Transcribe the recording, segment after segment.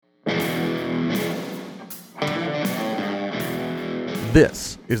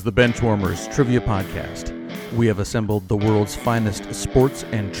This is the Benchwarmers Trivia Podcast. We have assembled the world's finest sports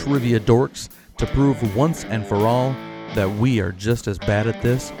and trivia dorks to prove once and for all that we are just as bad at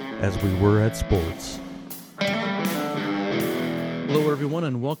this as we were at sports. Hello, everyone,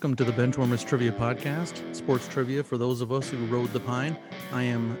 and welcome to the Benchwarmers Trivia Podcast, sports trivia for those of us who rode the pine. I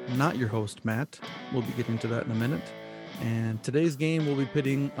am not your host, Matt. We'll be getting to that in a minute. And today's game will be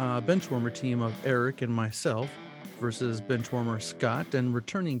pitting a Benchwarmer team of Eric and myself versus Benchwarmer Scott and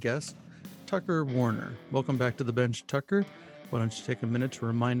returning guest Tucker Warner. Welcome back to the bench, Tucker. Why don't you take a minute to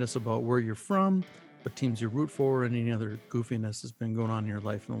remind us about where you're from, what teams you root for, and any other goofiness has been going on in your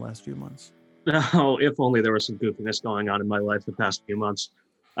life in the last few months. Oh, if only there was some goofiness going on in my life the past few months.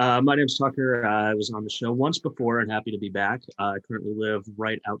 My name's Tucker. I was on the show once before and happy to be back. I currently live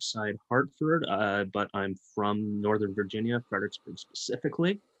right outside Hartford, but I'm from Northern Virginia, Fredericksburg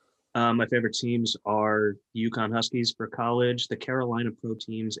specifically. My favorite teams are the UConn Huskies for college, the Carolina Pro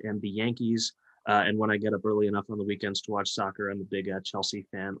teams, and the Yankees. And when I get up early enough on the weekends to watch soccer, I'm a big Chelsea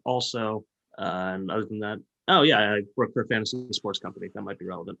fan also. And other than that, I work for a fantasy sports company. That might be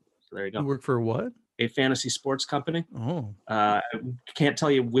relevant. So there you go. You work for what? A fantasy sports company. Oh. I can't tell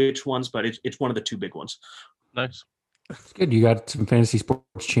you which ones, but it's one of the two big ones. Nice. It's good. You got some fantasy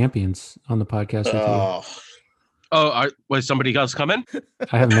sports champions on the podcast with you. Was somebody else coming?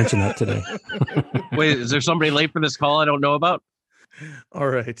 I haven't mentioned that today. Wait, is there somebody late for this call I don't know about? All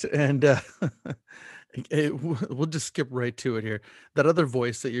right. And we'll just skip right to it here. That other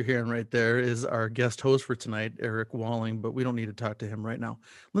voice that you're hearing right there is our guest host for tonight, Eric Walling, but we don't need to talk to him right now.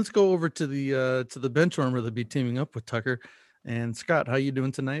 Let's go over to the Benchwarmer that'll be teaming up with Tucker. And Scott, how you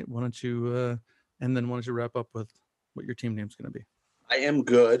doing tonight? Why don't you wrap up with what your team name's going to be? I am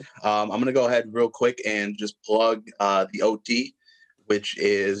good. I'm going to go ahead real quick and just plug the OT, which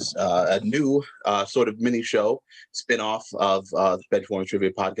is a new sort of mini show spinoff of the Benchwarmers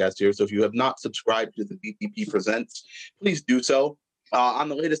Trivia Podcast here. So if you have not subscribed to the BTP Presents, please do so. On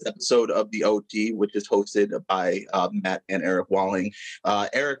the latest episode of the OT, which is hosted by Matt and Eric Walling,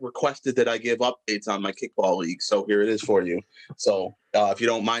 Eric requested that I give updates on my kickball league. So here it is for you. So if you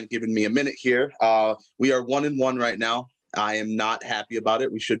don't mind giving me a minute here, we are 1-1 right now. I am not happy about it.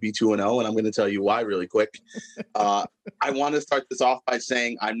 We should be 2-0, and I'm going to tell you why really quick. I want to start this off by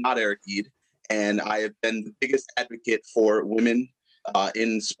saying I'm not Eric Eid, and I have been the biggest advocate for women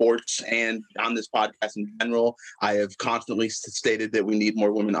in sports and on this podcast in general. I have constantly stated that we need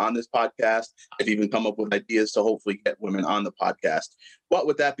more women on this podcast. I've even come up with ideas to hopefully get women on the podcast. But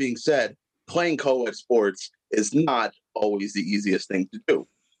with that being said, playing co-ed sports is not always the easiest thing to do.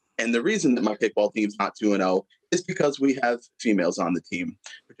 And the reason that my kickball team's not 2-0 is because we have females on the team,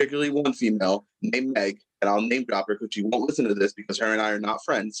 particularly one female named Meg, and I'll name drop her because she won't listen to this because her and I are not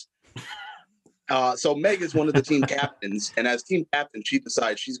friends. So Meg is one of the team captains, and as team captain, she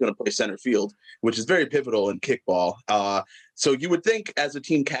decides she's going to play center field, which is very pivotal in kickball. So you would think as a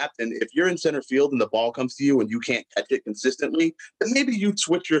team captain, if you're in center field and the ball comes to you and you can't catch it consistently, then maybe you'd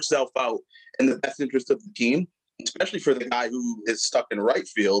switch yourself out in the best interest of the team, especially for the guy who is stuck in right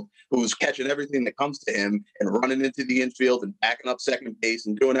field, who's catching everything that comes to him and running into the infield and backing up second base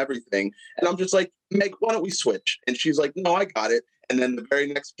and doing everything. And I'm just like, Meg, why don't we switch? And she's like, no, I got it. And then the very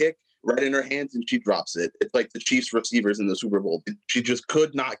next kick, right in her hands, and she drops it. It's like the Chiefs receivers in the Super Bowl. She just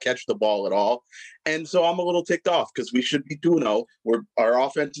could not catch the ball at all. And so I'm a little ticked off because we should be 2-0. Our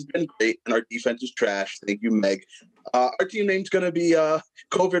offense has been great and our defense is trash. Thank you, Meg. Our team name's going to be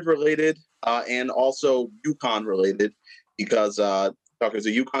COVID related and also UConn related because Tucker's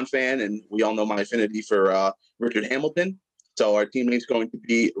a UConn fan and we all know my affinity for Richard Hamilton. So our team name's going to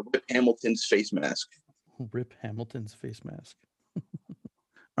be Rip Hamilton's Face Mask. Rip Hamilton's Face Mask.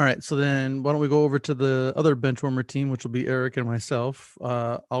 All right, so then why don't we go over to the other Benchwarmer team, which will be Eric and myself.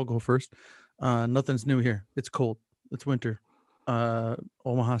 I'll go first. Nothing's new here. It's cold. It's winter.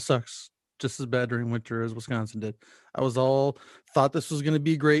 Omaha sucks just as bad during winter as Wisconsin did. I thought this was going to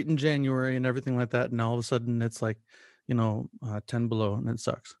be great in January and everything like that, and all of a sudden it's like, 10 below, and it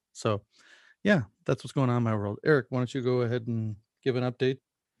sucks. So, yeah, that's what's going on in my world. Eric, why don't you go ahead and give an update?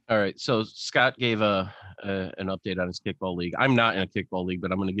 All right. So Scott gave an update on his kickball league. I'm not in a kickball league, but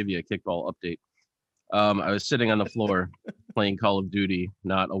I'm going to give you a kickball update. I was sitting on the floor playing Call of Duty,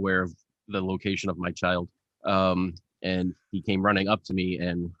 not aware of the location of my child. And he came running up to me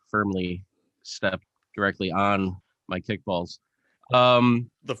and firmly stepped directly on my kickballs.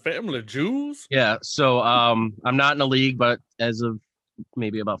 The family Jews? Yeah. So I'm not in a league, but as of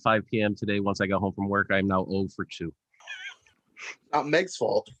maybe about 5 p.m. today, once I got home from work, I'm now 0 for 2. Not Meg's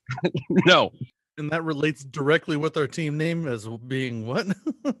fault. No. And that relates directly with our team name as being what?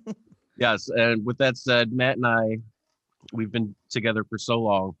 Yes. And with that said, Matt and I we've been together for so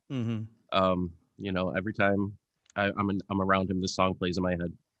long. Mm-hmm. You know, every time I'm around him, this song plays in my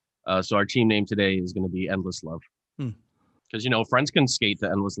head. So our team name today is going to be Endless Love. Because, you know, friends can skate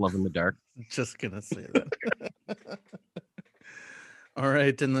to Endless Love in the dark. Just going to say that. All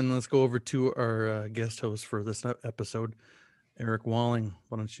right. And then let's go over to our guest host for this episode, Eric Walling.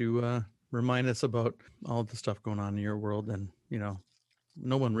 Why don't you remind us about all the stuff going on in your world? And, you know,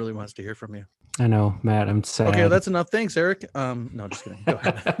 no one really wants to hear from you. I know, Matt. I'm sad. Okay, that's enough. Thanks, Eric. No, just kidding. Go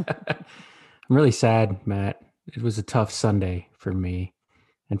ahead. I'm really sad, Matt. It was a tough Sunday for me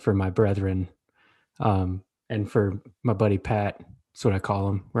and for my brethren, and for my buddy Pat. That's what I call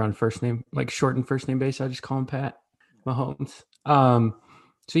him. We're on first name, like shortened first name base. I just call him Pat Mahomes.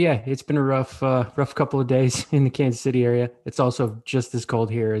 So yeah, it's been a rough couple of days in the Kansas City area. It's also just as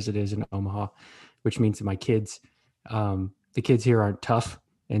cold here as it is in Omaha, which means that my kids, the kids here aren't tough,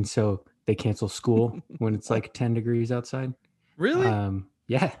 and so they cancel school when it's like 10 degrees outside. Really?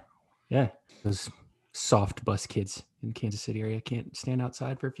 Yeah. Those soft bus kids in the Kansas City area can't stand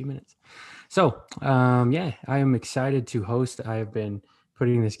outside for a few minutes. So, I am excited to host. I have been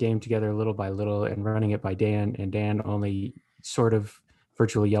putting this game together little by little and running it by Dan, and Dan only sort of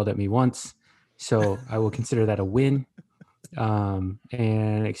virtually yelled at me once. So I will consider that a win.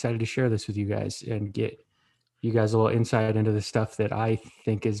 And excited to share this with you guys and get you guys a little insight into the stuff that I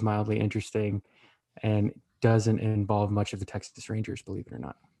think is mildly interesting and doesn't involve much of the Texas Rangers, believe it or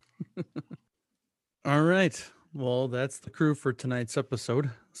not. All right. Well, that's the crew for tonight's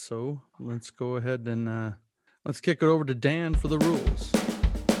episode. So let's go ahead and let's kick it over to Dan for the rules.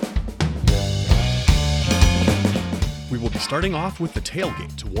 We will be starting off with the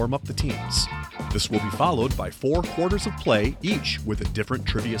tailgate to warm up the teams. This will be followed by 4 quarters of play, each with a different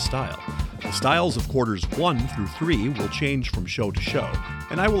trivia style. The styles of quarters 1 through 3 will change from show to show,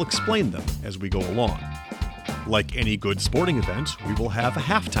 and I will explain them as we go along. Like any good sporting event, we will have a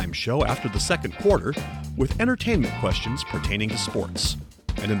halftime show after the second quarter with entertainment questions pertaining to sports.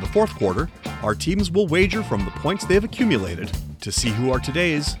 And in the fourth quarter, our teams will wager from the points they have accumulated to see who are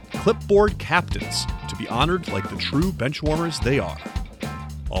today's clipboard captains, to be honored like the true benchwarmers they are.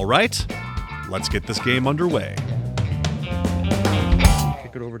 All right, let's get this game underway.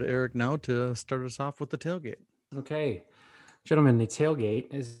 Kick it over to Eric now to start us off with the tailgate. Okay, gentlemen, the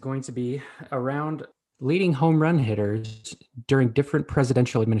tailgate is going to be around leading home run hitters during different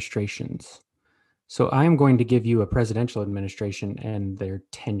presidential administrations. So I am going to give you a presidential administration and their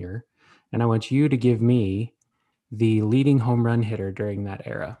tenure, and I want you to give me the leading home run hitter during that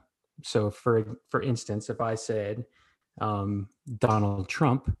era. So for instance, if I said Donald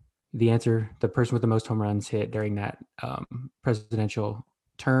Trump, the person with the most home runs hit during that presidential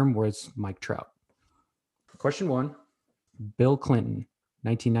term was Mike Trout. Question 1, Bill Clinton,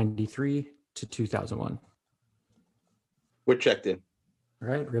 1993 to 2001. We're checked in. All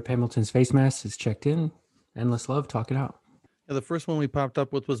right, Rip Hamilton's face mask is checked in. Endless Love, talk it out. Yeah, the first one we popped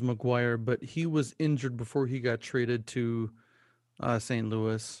up with was McGuire, but he was injured before he got traded to St.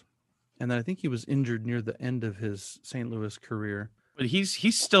 Louis. And then I think he was injured near the end of his St. Louis career. But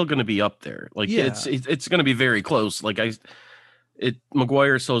he's still going to be up there. Like Yeah. it's going to be very close. Like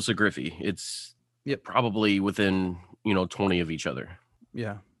McGuire, Sosa, Griffey. It's probably within 20 of each other.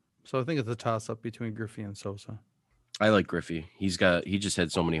 Yeah. So I think it's a toss up between Griffey and Sosa. I like Griffey. He just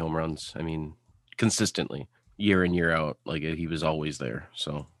had so many home runs. I mean, consistently, year in, year out. Like he was always there.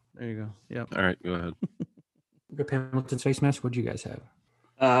 So there you go. Yeah. All right, go ahead. Rip Hamilton's face mask, what do you guys have?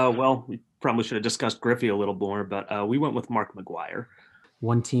 Well, we probably should have discussed Griffey a little more, but we went with Mark McGuire.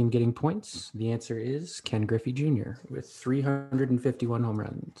 One team getting points. The answer is Ken Griffey Jr. with 351 home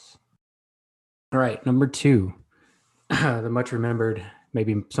runs. All right, number 2, the much remembered,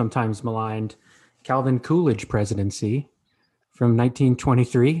 maybe sometimes maligned, Calvin Coolidge presidency from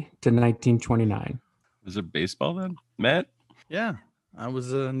 1923 to 1929. Was it baseball then, Matt? Yeah. I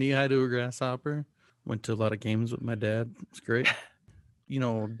was knee-high to a grasshopper. Went to a lot of games with my dad. It was great.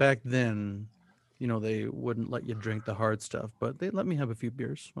 Back then, they wouldn't let you drink the hard stuff, but they let me have a few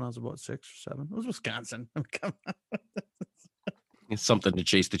beers when I was about 6 or 7. It was Wisconsin. Come on. It's something to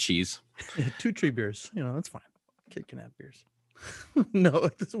chase the cheese. Yeah, 2 tree beers. That's fine. Kid can have beers. No,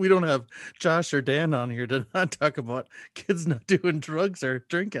 we don't have Josh or Dan on here to not talk about kids not doing drugs or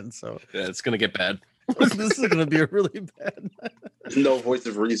drinking. So Yeah, it's going to get bad. this is going to be a really bad. There's no voice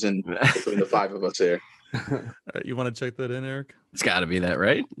of reason between the 5 of us here. All right, you want to check that in, Eric? It's got to be that,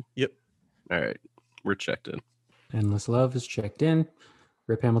 right? Yep. All right, we're checked in. Endless Love is checked in.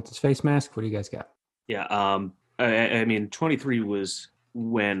 Rip Hamilton's face mask, what do you guys got? Yeah, I mean, 23 was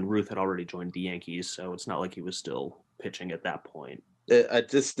when Ruth had already joined the Yankees, so it's not like he was still pitching at that point.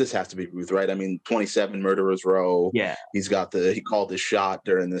 This has to be Ruth, right? I mean, 27 murderers row. Yeah. He called his shot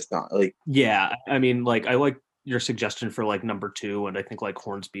during this time. Like, Yeah. I mean, like, I like your suggestion for like number 2, and I think like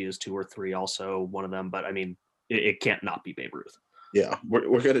Hornsby is 2 or 3, also one of them. But I mean, it can't not be Babe Ruth. yeah,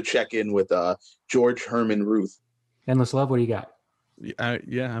 we're gonna check in with George Herman Ruth. Endless Love, what do you got?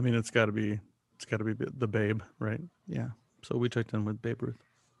 Yeah, I mean, it's got to be the Babe, right? Yeah. So we checked in with Babe Ruth.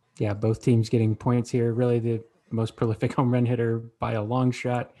 Yeah, both teams getting points here. Really the most prolific home run hitter by a long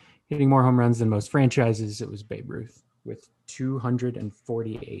shot, hitting more home runs than most franchises. It was Babe Ruth with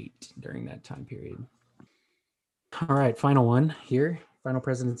 248 during that time period. All right, final one here. Final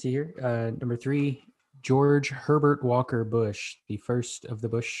presidency here. Number 3, George Herbert Walker Bush, the first of the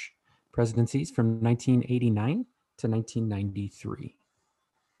Bush presidencies from 1989 to 1993.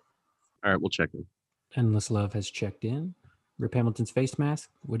 All right, we'll check in. Endless Love has checked in. Rip Hamilton's face mask.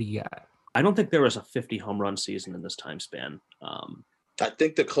 What do you got? I don't think there was a 50 home run season in this time span. I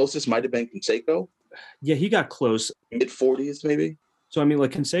think the closest might have been Canseco, Yeah, he got close. mid 40s maybe. So I mean,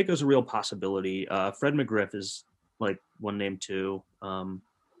 like, Canseco's a real possibility. Fred McGriff is like one name too.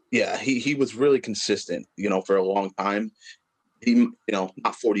 Yeah, he was really consistent, for a long time. He,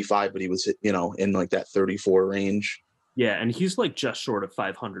 not 45, but he was, in like that 34 range. Yeah, and he's like just short of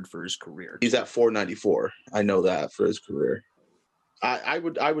 500 for his career. He's at 494. I know that for his career. I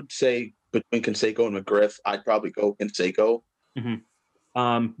would say between Canseco and McGriff, I'd probably go Canseco.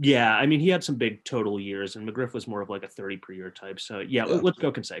 Mm-hmm. Yeah, I mean, he had some big total years, and McGriff was more of like a 30 per year type. So yeah. Let's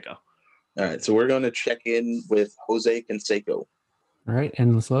go Canseco. All right, so we're going to check in with Jose Canseco. All right,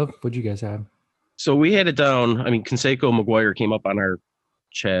 Endless Love. What'd you guys have? So we had it down. I mean, Canseco McGuire came up on our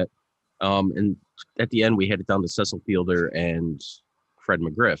chat. And at the end, we had it down to Cecil Fielder and Fred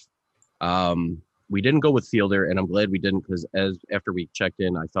McGriff. We didn't go with Fielder, and I'm glad we didn't, because after we checked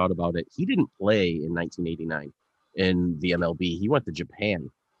in, I thought about it. He didn't play in 1989 in the MLB. He went to Japan.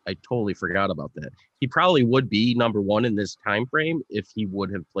 I totally forgot about that. He probably would be number 1 in this time frame if he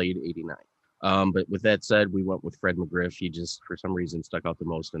would have played 89. But with that said, we went with Fred McGriff. He just, for some reason, stuck out the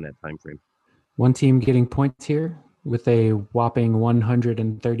most in that time frame. One team getting points here with a whopping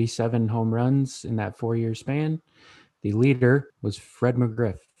 137 home runs in that 4-year span. The leader was Fred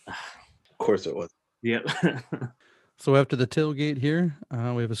McGriff. Of course it was. Yep. So after the tailgate here,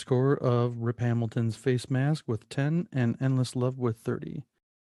 we have a score of Rip Hamilton's face mask with 10 and Endless Love with 30.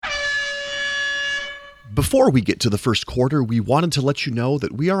 Before we get to the first quarter, we wanted to let you know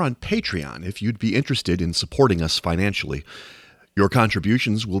that we are on Patreon if you'd be interested in supporting us financially. Your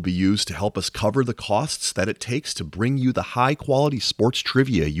contributions will be used to help us cover the costs that it takes to bring you the high-quality sports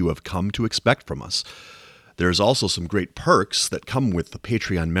trivia you have come to expect from us. There's also some great perks that come with the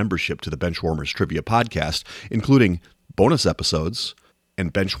Patreon membership to the Benchwarmers Trivia Podcast, including bonus episodes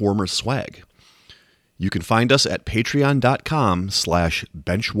and Benchwarmers swag. You can find us at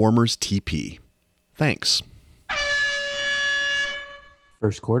patreon.com/benchwarmerstp. Thanks.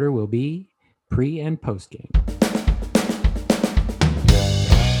 First quarter will be pre and post game.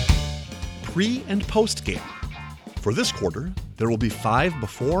 Pre and post game. For this quarter, there will be 5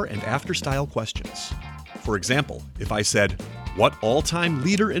 before and after style questions. For example, if I said, what all-time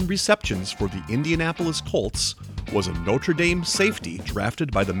leader in receptions for the Indianapolis Colts was a Notre Dame safety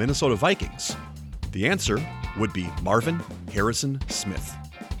drafted by the Minnesota Vikings? The answer would be Marvin Harrison Smith.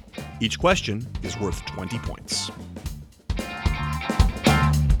 Each question is worth 20 points.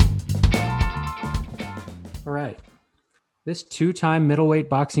 All right. This 2-time middleweight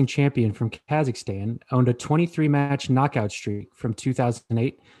boxing champion from Kazakhstan owned a 23-match knockout streak from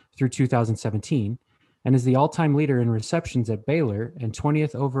 2008 through 2017 and is the all-time leader in receptions at Baylor and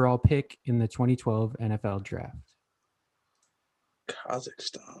 20th overall pick in the 2012 NFL Draft.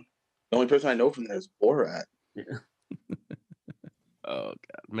 Kazakhstan. The only person I know from there is Borat. Yeah. Oh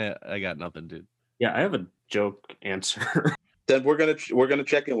God, man, I got nothing, dude. Yeah, I have a joke answer. Then we're gonna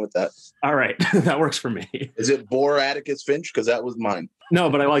check in with that. All right, that works for me. Is it Boratticus Finch? Because that was mine. No,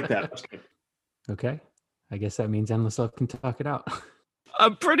 but I like that. Okay. I guess that means Endless Love can talk it out.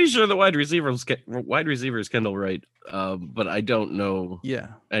 I'm pretty sure the wide receiver is Kendall Wright, but I don't know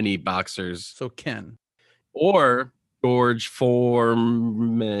any boxers. So Ken. Or George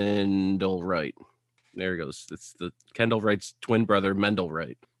Formendel Wright. There he goes. It's the Kendall Wright's twin brother, Mendel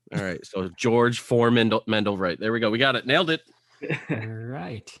Wright. All right, so George Mendel Wright. There we go. We got it. Nailed it. All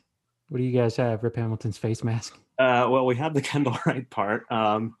right. What do you guys have? Rip Hamilton's face mask? Well, we had the Kendall Wright part.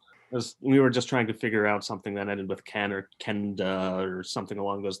 We were just trying to figure out something that ended with Ken or Kenda or something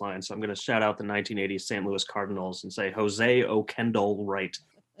along those lines. So I'm going to shout out the 1980 St. Louis Cardinals and say Jose O. Kendall Wright.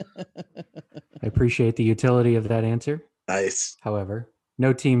 I appreciate the utility of that answer. Nice. However,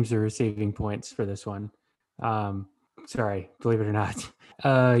 no teams are receiving points for this one. Sorry, believe it or not.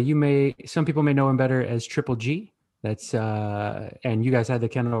 Some people may know him better as Triple G. That's and you guys had the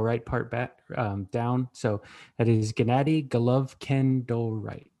Kendall Wright part down. So that is Gennady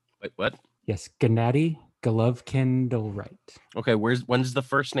Golovkin-Wright. Wait, what? Yes, Gennady Golovkin-Wright. Okay, when's the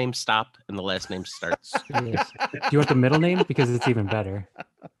first name stop and the last name starts? Yes. Do you want the middle name? Because it's even better.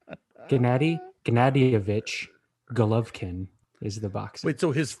 Gennadyevich Golovkin is the boxer. Wait,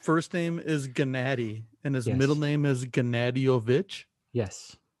 so his first name is Gennady and his Yes. middle name is Gennadyovich?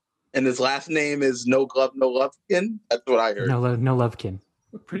 Yes. And his last name is No Glove, No Lovekin. That's what I heard. No Lovekin.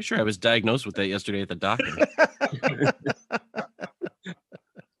 Pretty sure I was diagnosed with that yesterday at the doctor.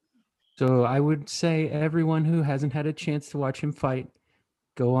 So I would say everyone who hasn't had a chance to watch him fight,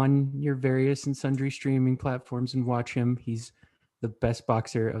 go on your various and sundry streaming platforms and watch him. He's the best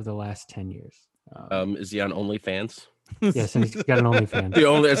boxer of the last 10 years. Is he on OnlyFans? Yes, and he's got an OnlyFans.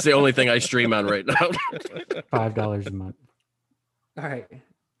 That's the only thing I stream on right now. $5 a month. All right.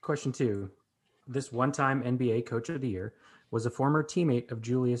 Question 2. This one-time NBA Coach of the Year was a former teammate of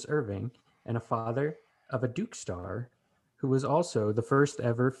Julius Erving and a father of a Duke star who was also the first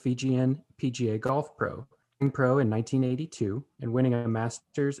ever Fijian PGA golf pro, being pro in 1982 and winning a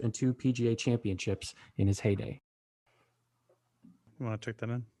Masters and 2 PGA championships in his heyday. You want to check that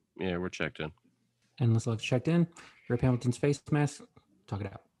in? Yeah, we're checked in. Endless Love checked in. Rip Hamilton's face mask. Talk it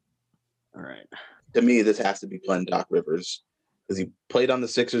out. All right. To me, this has to be Glenn Doc Rivers because he played on the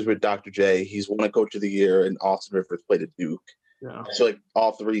Sixers with Dr. J. He's won a Coach of the Year, and Austin Rivers played at Duke. Yeah. I feel like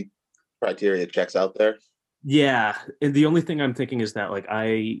all three criteria checks out there. Yeah. And the only thing I'm thinking is that like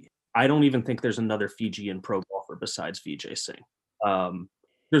I don't even think there's another Fijian pro golfer besides Vijay Singh.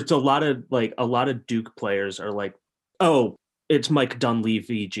 There's a lot of Duke players are like, oh, it's Mike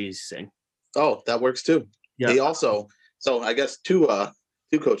Dunleavy, Vijay Singh. Oh, that works too. Yeah. He also, so I guess two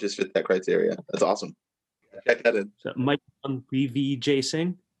coaches fit that criteria. That's awesome. Check that in. So Mike Dunleavy, Vijay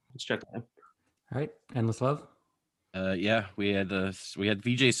Singh. Let's check that. All right. Endless Love. Yeah, we had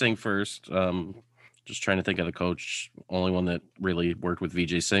Vijay Singh first. Just trying to think of the coach. Only one that really worked with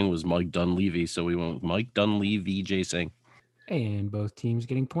Vijay Singh was Mike Dunleavy, so we went with Mike Dunleavy, Vijay Singh. And both teams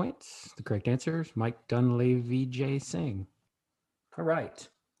getting points. The correct answer is Mike Dunleavy, Vijay Singh. All right.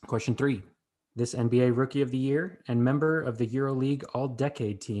 Question 3. This NBA Rookie of the Year and member of the EuroLeague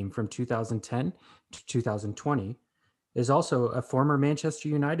All-Decade team from 2010 to 2020 is also a former Manchester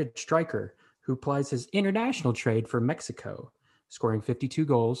United striker who plies his international trade for Mexico, scoring 52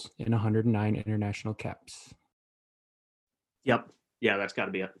 goals in 109 international caps. Yep. Yeah, that's got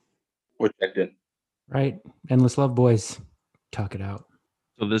to be it. We're checked in. Right. Endless Love, boys. Talk it out.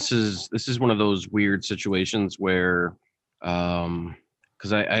 So this is one of those weird situations where,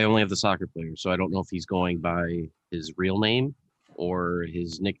 because I only have the soccer player, so I don't know if he's going by his real name or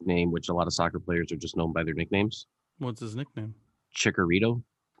his nickname, which a lot of soccer players are just known by their nicknames. What's his nickname? Chikorito.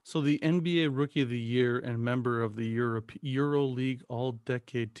 So the NBA Rookie of the Year and member of the EuroLeague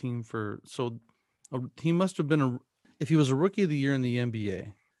All-Decade team he must have been if he was a Rookie of the Year in the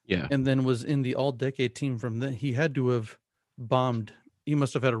NBA, Yeah. and then was in the All-Decade team from then, he had to have bombed. He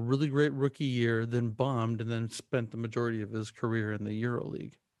must have had a really great rookie year, then bombed, and then spent the majority of his career in the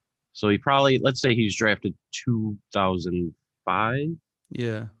EuroLeague. So he probably, let's say he's drafted 2005.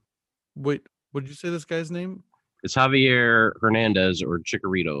 Yeah. Wait, what did you say this guy's name? It's Javier Hernandez or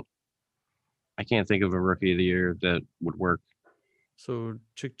Chikorito. I can't think of a Rookie of the Year that would work. So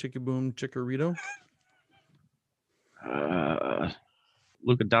Chicky Boom Chikorito.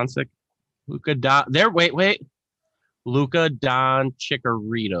 Luka Doncic. Luka Don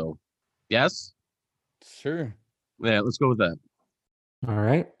Chikorito. Yes? Sure. Yeah, let's go with that. All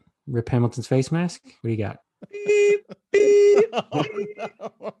right. Rip Hamilton's face mask. What do you got?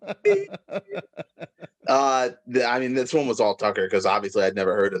 I mean, this one was all Tucker because obviously I'd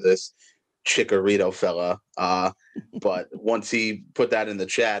never heard of this Chikorito fella. But once he put that in the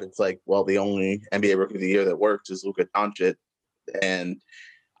chat, it's like, well, the only NBA Rookie of the Year that worked is Luka Doncic, and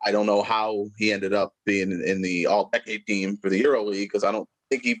I don't know how he ended up being in the All-Decade team for the EuroLeague because I don't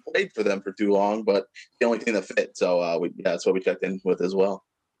think he played for them for too long. But the only thing that fit, so that's what we checked in with as well.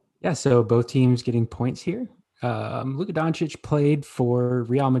 Yeah, so both teams getting points here. Luka Doncic played for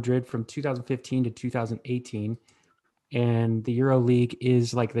Real Madrid from 2015 to 2018, and the EuroLeague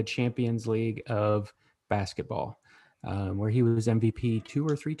is like the Champions League of basketball, where he was MVP 2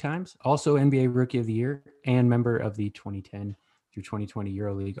 or 3 times, also NBA Rookie of the Year and member of the 2010 through 2020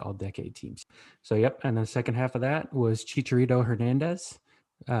 EuroLeague All-Decade teams. So, yep, and the second half of that was Chicharito Hernandez,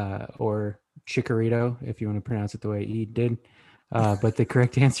 or Chikorito, if you want to pronounce it the way he did. But the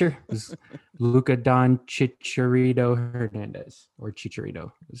correct answer was Luka Don Chicharito Hernandez, or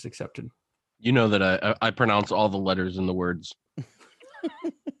Chicharito is accepted. You know that I pronounce all the letters in the words.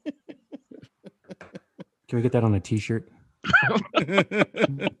 Can we get that on a T-shirt?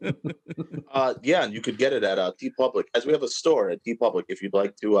 Yeah, and you could get it at T Public, as we have a store at T Public. If you'd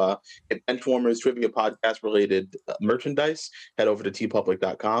like to get Benchwarmers Trivia Podcast related merchandise, head over to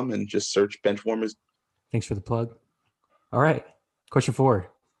tpublic.com and just search Benchwarmers. Thanks for the plug. All right. Question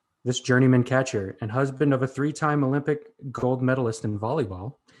 4. This journeyman catcher and husband of a 3-time Olympic gold medalist in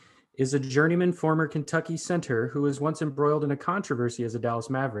volleyball is a journeyman former Kentucky center who was once embroiled in a controversy as a Dallas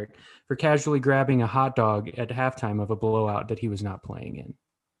Maverick for casually grabbing a hot dog at halftime of a blowout that he was not playing in.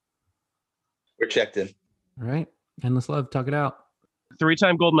 We're checked in. All right. Endless love. Talk it out.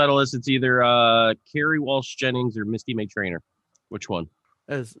 3-time gold medalist. It's either Carrie Walsh Jennings or Misty May Trainer. Which one?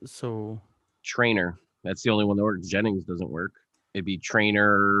 Trainer. That's the only one that works. Jennings doesn't work. It'd be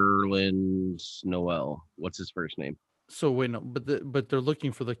Trainer Lynn's Noel. What's his first name? So wait, no, but they're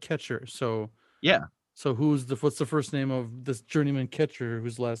looking for the catcher. So yeah. So what's the first name of this journeyman catcher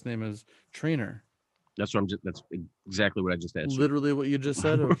whose last name is Trainer? That's exactly what I just asked. Literally what you just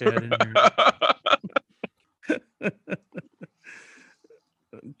said. Okay, I didn't hear it.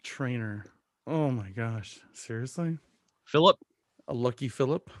 Trainer. Oh my gosh, seriously? Philip. A lucky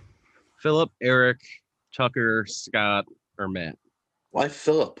Philip. Philip, Eric, Tucker, Scott, or Matt. Why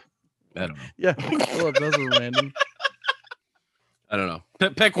Philip? I don't know. Yeah, Philip. Those are random. I don't know.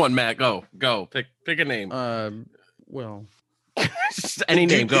 Pick one, Matt. Go. Pick a name. Well, just any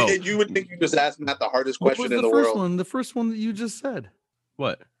name. Go. You would think you just asked Matt the hardest question in the first world. one? The first one that you just said.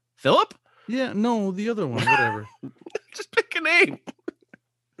 What? Philip? Yeah. No, the other one. Whatever. Just pick a name.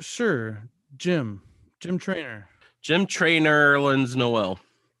 Sure. Jim Trainer. Jim Trainer, Lynn's Noel.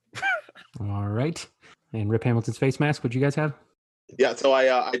 All right. And Rip Hamilton's face mask. What'd you guys have? Yeah. So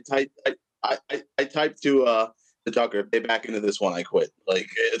I typed to the Tucker. If they back into this one, I quit. Like,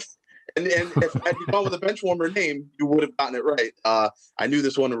 and if had you gone with a benchwarmer name, you would have gotten it right. I knew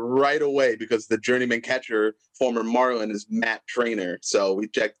this one right away because the journeyman catcher, former Marlin, is Matt Trainer. So we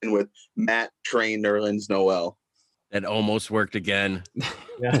checked in with Matt Trainer Lynn's Noel. That almost worked again.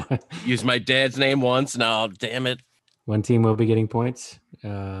 Yeah. Used my dad's name once. Now, damn it. One team will be getting points.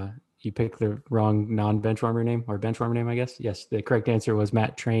 You picked the wrong non-benchwarmer name, or benchwarmer name, I guess. Yes, the correct answer was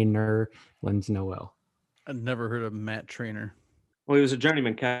Matt Trainer Lynn's Noel. I've never heard of Matt Trainer. Well, he was a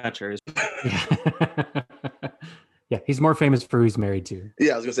journeyman catcher. Yeah, he's more famous for who he's married to.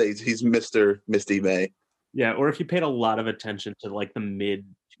 Yeah, I was gonna say he's Mr. Misty May. Yeah, or if you paid a lot of attention to like the mid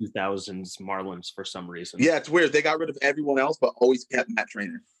 2000s Marlins for some reason. Yeah, it's weird. They got rid of everyone else, but always kept Matt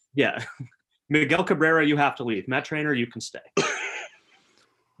Trainer. Yeah. Miguel Cabrera, you have to leave. Matt Trainer, you can stay.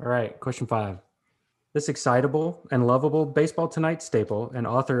 All right, question 5. This excitable and lovable Baseball Tonight staple and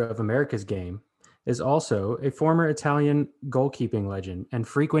author of America's Game is also a former Italian goalkeeping legend and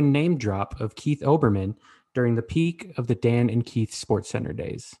frequent name drop of Keith Olbermann during the peak of the Dan and Keith Sports Center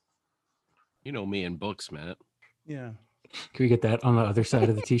days. You know me in books, Matt. Yeah. Can we get that on the other side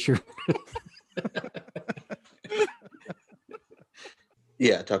of the t-shirt?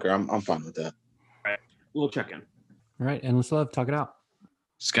 Yeah, Tucker, I'm fine with that. All right, we'll check in. All right, endless love. Talk it out.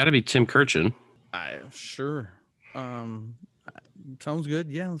 It's got to be Tim Kirchin. Sure. Sounds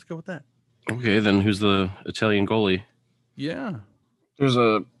good. Yeah, let's go with that. Okay, then who's the Italian goalie? Yeah. There's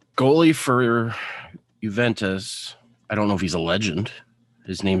a goalie for Juventus. I don't know if he's a legend.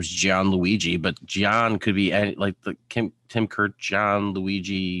 His name's Gianluigi, but Gian could be like the Tim Kurt,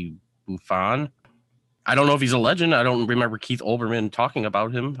 Gianluigi Buffon. I don't know if he's a legend. I don't remember Keith Olbermann talking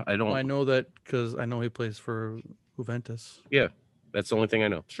about him. I know that because I know he plays for Juventus. Yeah, that's the only thing I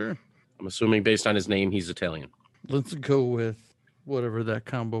know. Sure. I'm assuming based on his name, he's Italian. Let's go with whatever that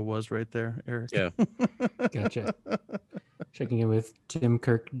combo was right there, Eric. Yeah. Gotcha. Checking in with Tim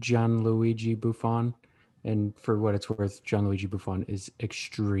Kirk, Gianluigi Buffon. And for what it's worth, Gianluigi Buffon is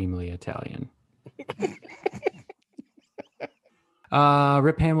extremely Italian.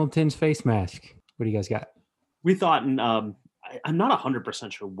 Rip Hamilton's face mask. What do you guys got? We thought, and I'm not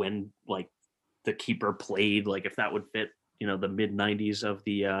 100% sure when like the keeper played, like if that would fit, the mid 90s of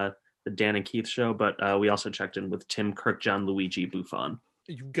the Dan and Keith show. But we also checked in with Tim Kirk, Gianluigi Buffon.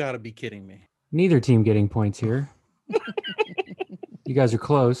 You've got to be kidding me. Neither team getting points here. You guys are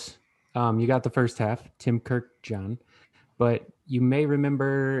close. You got the first half, Tim Kirk, John. But you may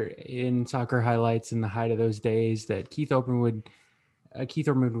remember in soccer highlights in the height of those days that Keith Olbermann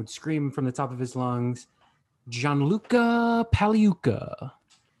would scream from the top of his lungs, Gianluca Pagliuca.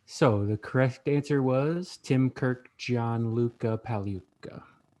 So the correct answer was Tim Kirk, Gianluca Pagliuca.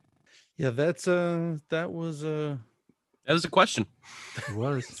 Yeah, that was a question. It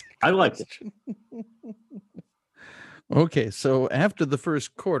was. I liked it. Okay, so after the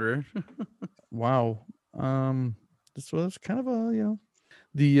first quarter, wow. This was kind of a,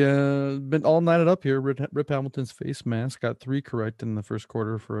 been all nighted up here. Rip Hamilton's face mask got 3 correct in the first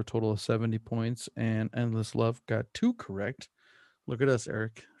quarter for a total of 70 points, and Endless Love got 2 correct. Look at us,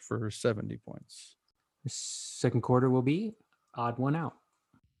 Eric, for 70 points. The second quarter will be odd one out.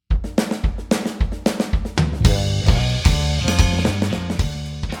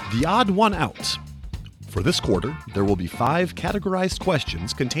 The odd one out. For this quarter, there will be 5 categorized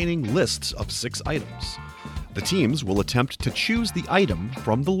questions containing lists of 6 items. The teams will attempt to choose the item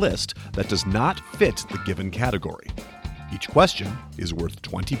from the list that does not fit the given category. Each question is worth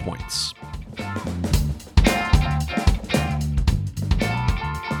 20 points.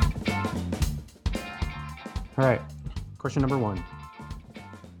 All right. Question number 1.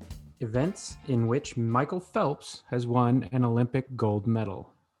 Events in which Michael Phelps has won an Olympic gold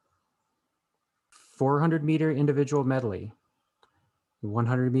medal. 400-meter individual medley, the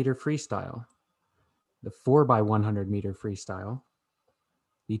 100-meter freestyle, the 4x100-meter freestyle,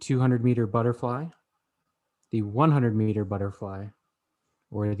 the 200-meter butterfly, the 100-meter butterfly,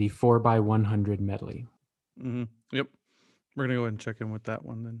 or the 4x100 medley. Mm-hmm. Yep. We're going to go ahead and check in with that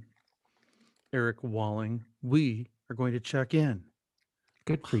one then. Eric Walling, we are going to check in.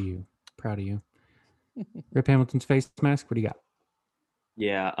 Good for you. Proud of you. Rip Hamilton's face mask, what do you got?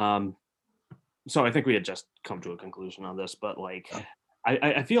 Yeah. So I think we had just come to a conclusion on this, but like,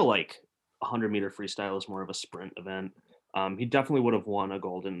 I feel like 100-meter freestyle is more of a sprint event. He definitely would have won a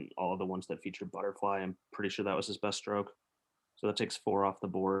gold in all of the ones that featured butterfly. I'm pretty sure that was his best stroke. So that takes 4 off the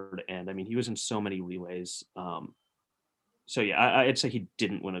board. And I mean, he was in so many relays. So yeah, I'd say he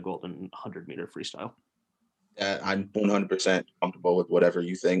didn't win a gold in 100-meter freestyle. I'm 100% comfortable with whatever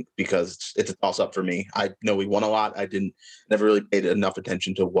you think because it's a toss up for me. I know he won a lot. I never really paid enough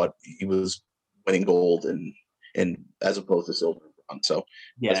attention to what he was winning gold and as opposed to silver and bronze. So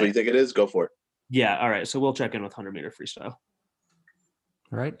that's what you think it is. Go for it. Yeah. All right. So we'll check in with 100-meter freestyle.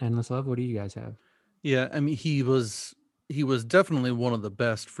 All right. Endless Love, what do you guys have? Yeah, I mean, he was definitely one of the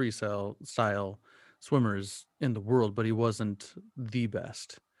best freestyle style swimmers in the world, but he wasn't the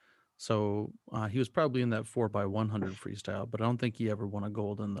best. So he was probably in that 4x100 freestyle, but I don't think he ever won a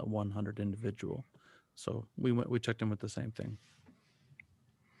gold in the 100 individual. So we checked in with the same thing.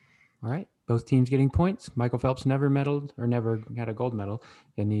 All right. Both teams getting points. Michael Phelps never medaled or never had a gold medal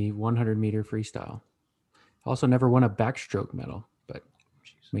in the 100-meter freestyle. Also never won a backstroke medal, but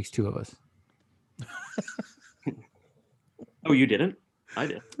makes 2 of us. Oh, you didn't? I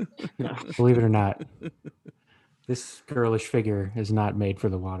did. Believe it or not, this girlish figure is not made for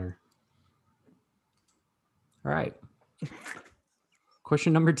the water. All right.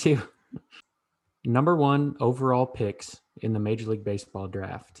 Question number 2. Number 1 overall picks in the Major League Baseball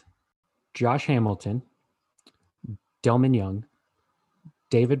draft. Josh Hamilton, Delman Young,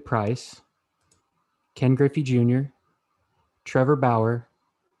 David Price, Ken Griffey Jr., Trevor Bauer,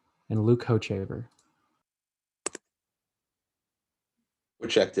 and Luke Hochevar. We're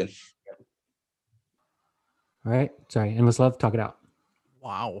checked in. All right. Sorry. Endless Love, talk it out.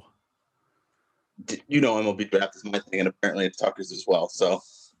 Wow. You know MLB draft is my thing, and apparently it's Tucker's as well. So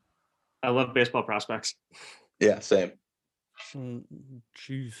I love baseball prospects. yeah, same.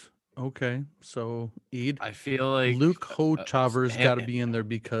 Jeez. Okay. So Eid, I feel like Luke Hochevar's Ham- got to be in there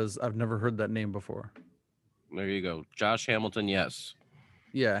because I've never heard that name before. There you go. Josh Hamilton, yes.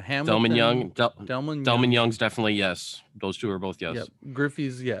 Yeah, Hamilton. Delman Young. Young's definitely yes. Those 2 are both yes. Yep.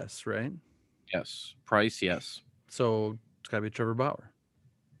 Griffey's yes, right? Yes. Price, yes. So it's got to be Trevor Bauer.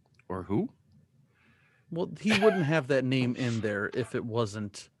 Or who? Well, he wouldn't have that name in there if it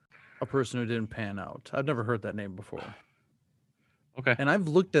wasn't a person who didn't pan out. I've never heard that name before. Okay. And I've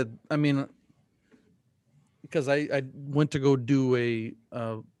looked at, I mean, because I went to go do a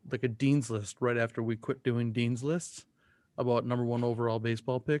Dean's list right after we quit doing Dean's lists about number 1 overall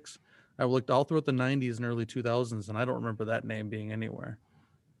baseball picks. I looked all throughout the 90s and early 2000s, and I don't remember that name being anywhere.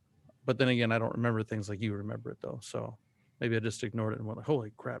 But then again, I don't remember things like you remember it, though. So maybe I just ignored it and went like,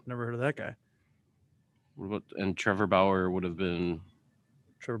 holy crap, never heard of that guy. And Trevor Bauer would have been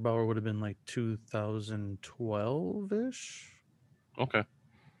like 2012-ish. okay.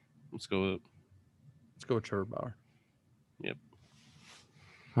 Let's go with Trevor Bauer. Yep.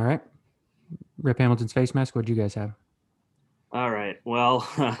 All right. Rip Hamilton's face mask, what do you guys have? All right. Well,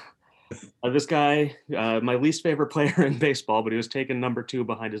 this guy, my least favorite player in baseball, but he was taken number 2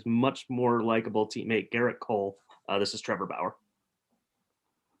 behind his much more likable teammate, Garrett Cole. This is Trevor Bauer.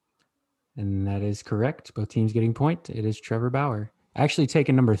 And that is correct. Both teams getting point. It is Trevor Bauer. Actually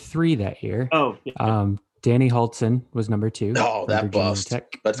taken number 3 that year. Oh, yeah. Danny Hultzen was number 2. Oh, that bust.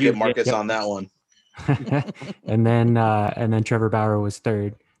 Let's get Marcus on that one. and then Trevor Bauer was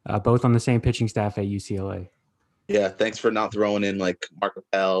third, both on the same pitching staff at UCLA. Yeah, thanks for not throwing in like Mark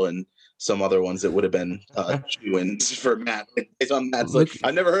Appel and some other ones that would have been shoo-ins for Matt. Based on Matt's like,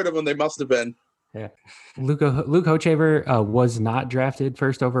 I never heard of them. They must have been. Yeah, Luke Hochevar was not drafted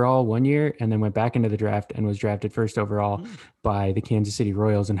first overall one year, and then went back into the draft and was drafted first overall by the Kansas City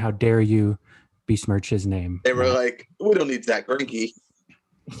Royals. And how dare you besmirch his name? They were like, we don't need Zach Greinke.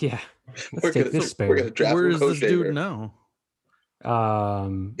 Yeah, We're gonna draft. Where is Luke this dude Hochevar.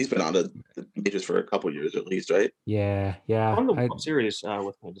 now? He's been on the majors for a couple years at least, right? Yeah. On the World Series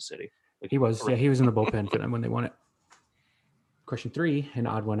with Kansas City. He was in the bullpen for them when they won it. Question 3, an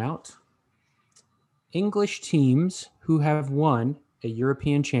odd one out. English teams who have won a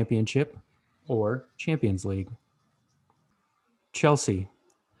European Championship or Champions League. Chelsea,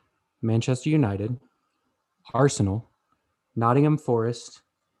 Manchester United, Arsenal, Nottingham Forest,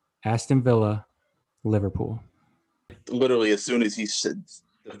 Aston Villa, Liverpool. Literally, as soon as he said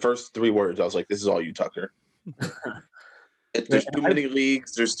the first 3 words, I was like, this is all you, Tucker. There's too many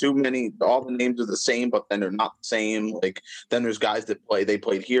leagues. There's too many. All the names are the same, but then they're not the same. Like, then there's guys that they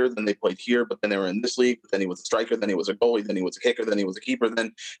played here, then they played here, but then they were in this league. But then he was a striker, then he was a goalie, then he was a kicker, then he was a keeper.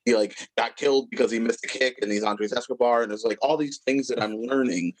 Then he like got killed because he missed a kick, and he's Andres Escobar. And there's like all these things that I'm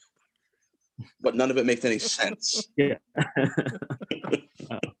learning, but none of it makes any sense. Yeah.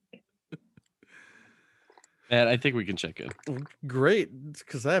 Man, I think we can check in. Great,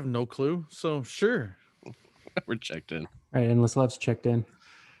 because I have no clue. So sure. We're checked in. All right, Endless Love's checked in.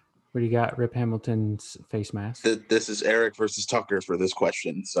 What do you got? Rip Hamilton's face mask. This is Eric versus Tucker for this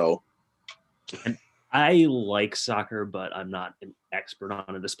question. So I like soccer, but I'm not an expert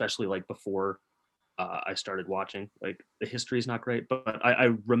on it, especially like before I started watching. Like, the history is not great, but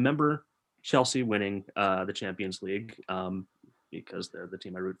I remember Chelsea winning the Champions League because they're the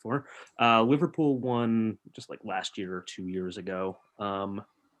team I root for. Liverpool won just like last year or 2 years ago.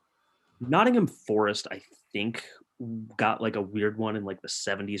 Nottingham Forest, I think, got like a weird one in like the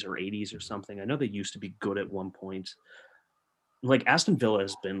 70s or 80s or something. I know they used to be good at one point. Like, Aston Villa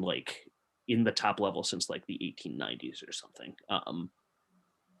has been like in the top level since like the 1890s or something.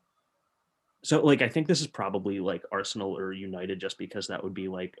 So like, I think this is probably like Arsenal or United, just because that would be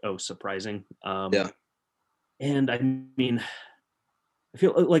like, surprising. Yeah. And I mean, I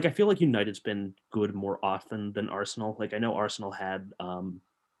feel like United's been good more often than Arsenal. Like, I know Arsenal had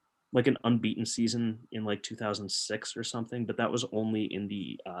like an unbeaten season in like 2006 or something, but that was only in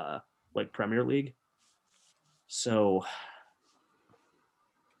the like Premier League. So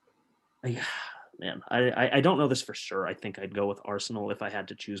I don't know this for sure. I think I'd go with Arsenal if I had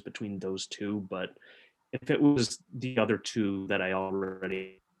to choose between those two, but if it was the other two that I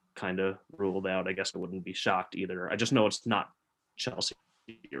already kind of ruled out, I guess I wouldn't be shocked either. I just know it's not Chelsea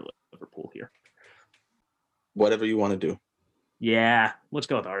or Liverpool here. whatever you want to do. Yeah, let's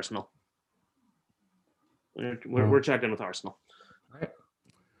go with Arsenal. We're checking with Arsenal. All right.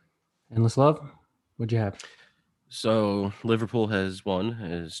 Endless Love, what'd you have? So Liverpool has won,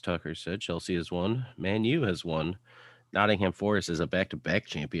 as Tucker said. Chelsea has won. Man U has won. Nottingham Forest is a back-to-back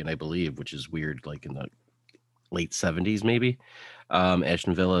champion, I believe, which is weird, like in the late 70s maybe.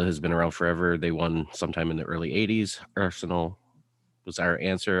 Aston Villa has been around forever. They won sometime in the early 80s. Arsenal was our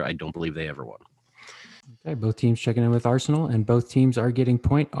answer. I don't believe they ever won. Okay, both teams checking in with Arsenal, and both teams are getting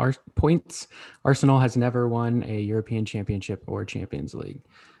points. Arsenal has never won a European Championship or Champions League.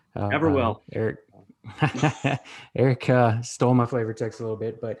 Never will. Eric stole my flavor text a little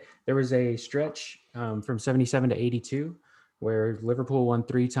bit, but there was a stretch from 77 to 82 where Liverpool won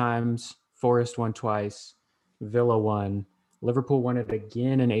 3 times, Forest won twice, Villa won, Liverpool won it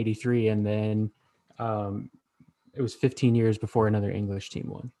again in 83, and then it was 15 years before another English team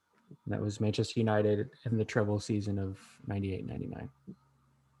won. And that was Manchester United in the treble season of 98-99.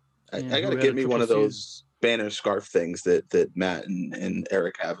 I gotta get me one of those banner scarf things that Matt and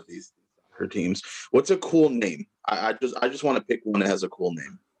Eric have of these teams. What's a cool name? I just want to pick one that has a cool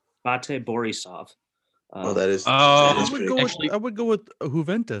name. Bate Borisov. That is. I would go with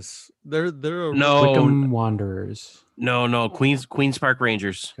Juventus. They're a Wickham Wanderers. No, Queens Park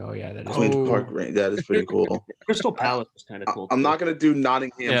Rangers. Oh yeah, that is Queens Park Rangers. That is pretty cool. Crystal Palace is kind of cool. I'm not gonna do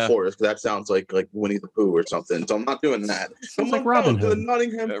Nottingham Forest because that sounds like Winnie the Pooh or something. So I'm not doing that. Sounds like Robin Hood. Robin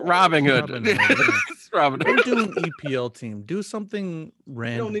Hood. Robin Hood. Don't do an EPL team. Do something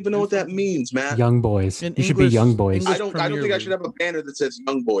random. I don't even know what that means, Matt. Young Boys. You should be Young Boys. I don't think I should have a banner that says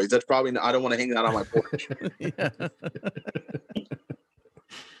Young Boys. That's probably I don't want to hang that on my porch.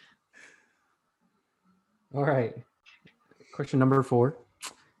 All right. Question number 4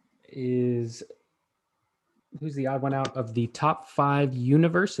 is, who's the odd one out of the top 5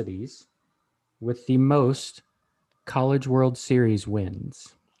 universities with the most College World Series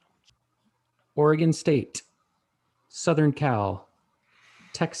wins? Oregon State, Southern Cal,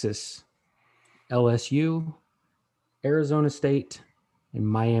 Texas, LSU, Arizona State, and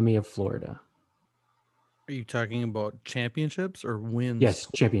Miami of Florida. Are you talking about championships or wins? Yes,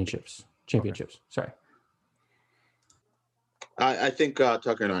 championships. Championships. Sorry. I think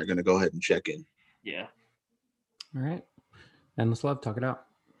Tucker and I are going to go ahead and check in. Yeah. All right. Endless Love, talk it out.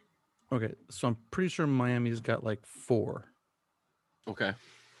 Okay, so I'm pretty sure Miami's got like 4, Okay.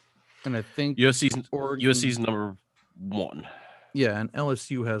 and I think USC's number 1. yeah, and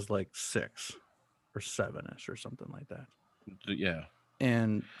LSU has like 6 or 7ish or something like that. Yeah.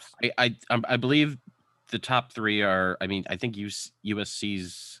 And I believe the top 3 are. I mean, I think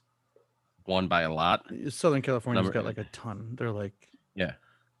USC's won by a lot. Southern California's got like a ton. They're like Yeah.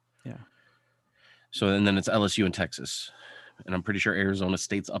 Yeah. So and then it's LSU and Texas, and I'm pretty sure Arizona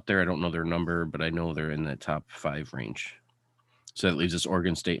State's up there. I don't know their number, but I know they're in the top 5 range. So that leaves us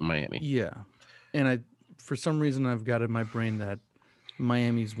Oregon State and Miami. Yeah, and for some reason I've got in my brain that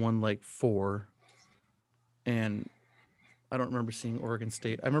Miami's won like 4, and I don't remember seeing Oregon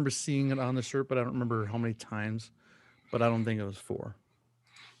State. I remember seeing it on the shirt, but I don't remember how many times. But I don't think it was 4.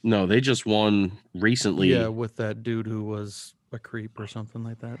 No, they just won recently. Yeah, with that dude who was a creep or something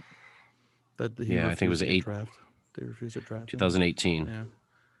like that. Yeah, I think it was 8. They refused to draft him. 2018.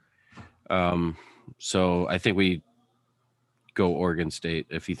 Yeah. So I think we go Oregon State.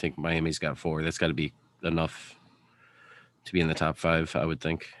 If you think Miami's got 4, that's got to be enough to be in the top 5, I would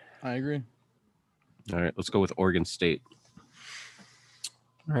think. I agree. All right, let's go with Oregon State.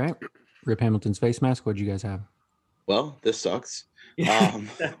 All right. Rip Hamilton's face mask. What'd you guys have? Well, this sucks. Yeah.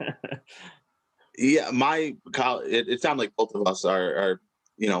 Yeah, my college. It sounds like both of us are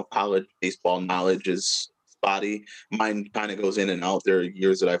college baseball knowledge is spotty. Mine kind of goes in and out. There are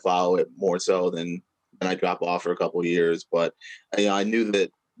years that I follow it more so than I drop off for a couple of years. But I knew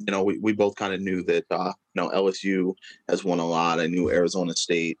that we both kind of knew that LSU has won a lot. I knew Arizona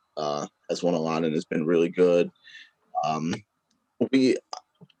State has won a lot and has been really good. Long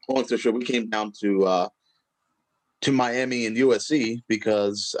story short, we came down to Miami and USC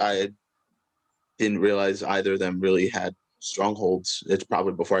because I didn't realize either of them really had strongholds. It's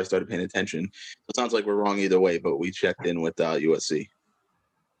probably before I started paying attention. It sounds like we're wrong either way, but we checked in with USC.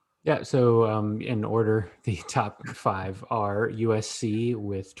 Yeah, so in order, the top 5 are USC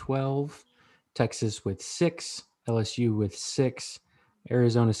with 12, Texas with 6, LSU with 6,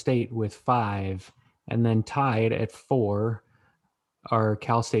 Arizona State with 5, and then tied at 4 are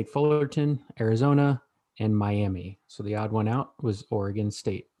Cal State Fullerton, Arizona, and Miami. So the odd one out was Oregon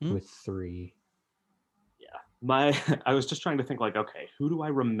State with 3. I was just trying to think like, okay, who do I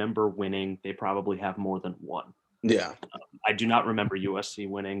remember winning? They probably have more than 1. Yeah. I do not remember USC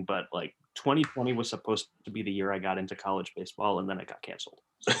winning, but like 2020 was supposed to be the year I got into college baseball, and then it got canceled.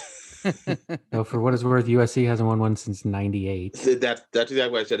 So for what it's worth, USC hasn't won one since '98. That's exactly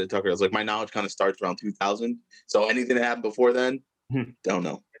what I said to Tucker. I was like, my knowledge kind of starts around 2000. So anything that happened before then, don't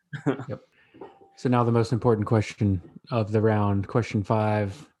know. Yep. So now the most important question of the round, question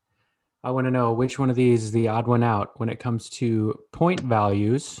 5. I want to know which one of these is the odd one out when it comes to point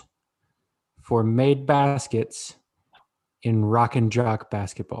values for made baskets in rock and jock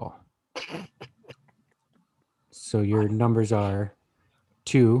basketball. So your numbers are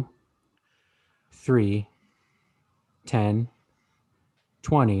 2, 3, 10,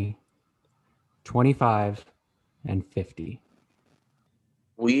 20, 25, and 50.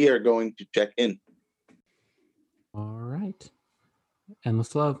 We are going to check in. All right.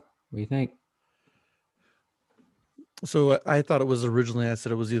 Endless Love. What do you think? So I thought it was originally, I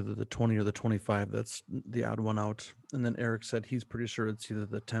said it was either the 20 or the 25. That's the odd one out. And then Eric said he's pretty sure it's either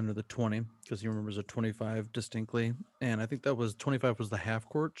the 10 or the 20 because he remembers a 25 distinctly. And I think that was 25 was the half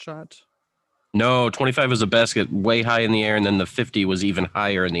court shot. No, 25 was a basket way high in the air, and then the 50 was even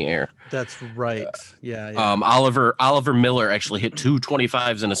higher in the air. That's right. Yeah. Oliver Miller actually hit 2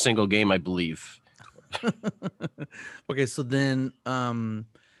 25s in a single game, I believe. Okay, so then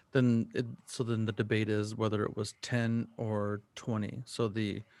the debate is whether it was 10 or 20. So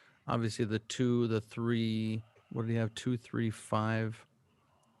obviously the 2, the 3, what do you have? 2, 3, 5,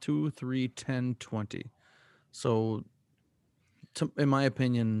 2, 3, 10, 20. So in my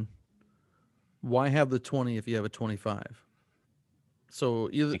opinion, why have the 20 if you have a 25? So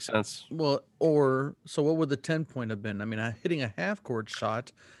either Makes sense. Well, so what would the 10 point have been? I mean, hitting a half court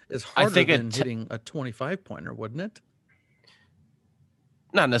shot is harder than hitting a 25 pointer, wouldn't it?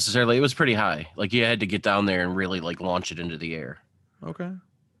 Not necessarily. It was pretty high. Like you had to get down there and really like launch it into the air. Okay.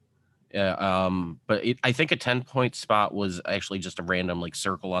 Yeah. But I think a 10-point spot was actually just a random like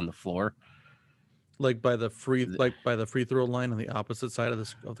circle on the floor. Like by the free throw line on the opposite side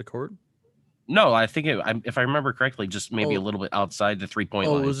of the court. No, I think if I remember correctly, just maybe a little bit outside the 3-point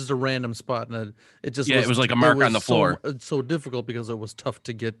line. Oh, it was just a random spot, and it just it was like a mark on the floor. So difficult because it was tough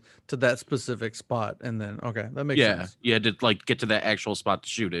to get to that specific spot, and then that makes sense. You had to like get to that actual spot to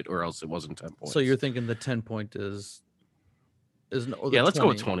shoot it, or else it wasn't 10 points. So you're thinking the 10-point is no? Yeah, let's go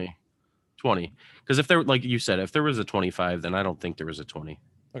with 20. 20, because if there, like you said, if there was a 25, then I don't think there was a 20.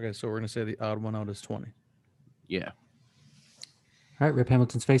 Okay, so we're gonna say the odd one out is 20. Yeah. All right, Rip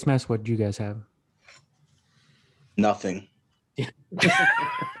Hamilton's face mask. What did you guys have? Nothing. All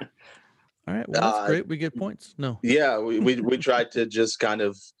right, well that's great. We get points. No. Yeah, we tried to just kind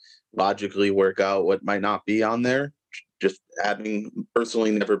of logically work out what might not be on there. Just having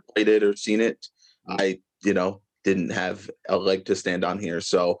personally never played it or seen it, I didn't have a leg to stand on here,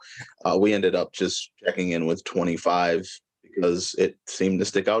 so we ended up just checking in with 25 because it seemed to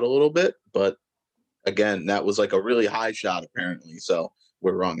stick out a little bit. But again, that was like a really high shot apparently, so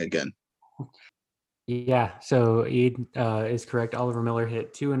we're wrong again. Yeah, so Eid is correct. Oliver Miller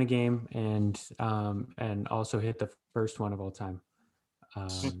hit 2 in a game, and also hit the first one of all time.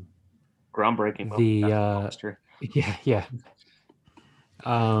 Groundbreaking. Yeah.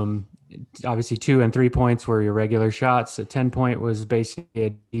 Obviously 2 and 3 points were your regular shots. A 10-point was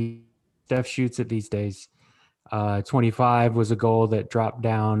basically Steph shoots it these days. 25 was a goal that dropped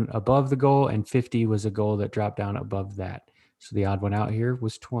down above the goal, and 50 was a goal that dropped down above that. So the odd one out here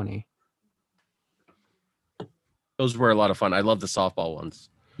was 20. Those were a lot of fun. I love the softball ones.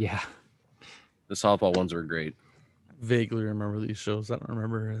 Yeah. The softball ones were great. Vaguely remember these shows. I don't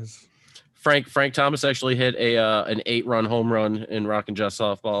remember as Frank Thomas actually hit an 8-run home run in Rock and Just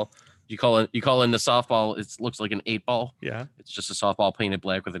softball. You call in the softball, it looks like an 8 ball. Yeah. It's just a softball painted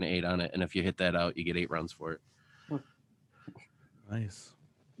black with an 8 on it, and if you hit that out, you get 8 runs for it. Nice.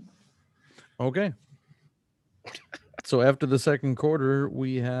 Okay. So after the second quarter,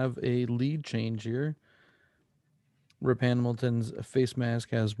 we have a lead change here. Rip Hamilton's face mask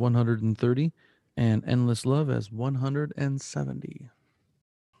has 130 and Endless Love has 170.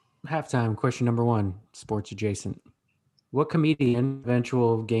 Halftime question number 1, sports adjacent. What comedian,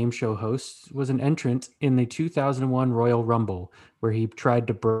 eventual game show host, was an entrant in the 2001 Royal Rumble, where he tried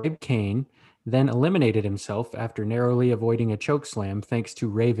to bribe Kane, then eliminated himself after narrowly avoiding a chokeslam thanks to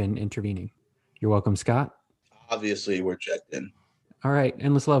Raven intervening? You're welcome, Scott. Obviously, we're checked in. All right,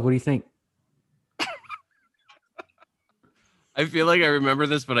 Endless Love, what do you think? I feel like I remember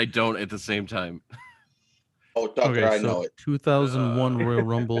this, but I don't at the same time. Oh, Tucker, I know it. 2001 Royal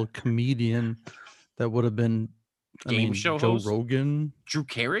Rumble comedian that would have been Show Joe host? Rogan. Drew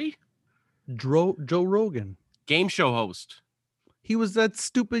Carey? Joe Rogan. Game show host. He was that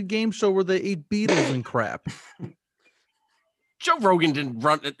stupid game show where they ate beetles and crap. Joe Rogan didn't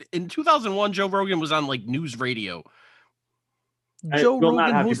run in 2001. Joe Rogan was on like news radio. Joe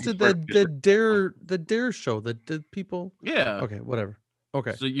Rogan hosted the Dare show that did people. Yeah. Okay, whatever.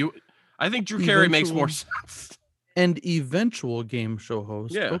 Okay. So I think Drew Carey makes more sense. And eventual game show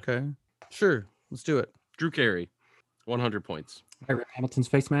host. Yeah. Okay. Sure. Let's do it. Drew Carey, 100 points. All right, Hamilton's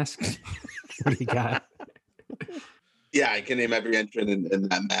face mask. What do you got? Yeah, I can name every entrant in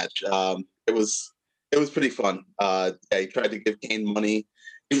that match. It was pretty fun. He tried to give Kane money.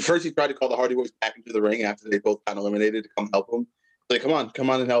 First, he tried to call the Hardy Boys back into the ring after they both got eliminated to come help him. Like, come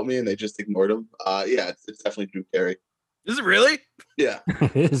on and help me, and they just ignored him. Yeah, it's definitely Drew Carey. Is it really? Yeah,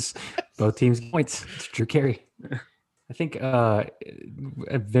 it is. Both teams points. It's Drew Carey. I think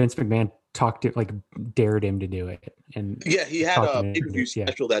Vince McMahon dared him to do it, and yeah, he had a pay-per-view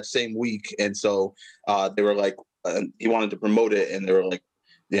special that same week, and so they were like, he wanted to promote it, and they were like,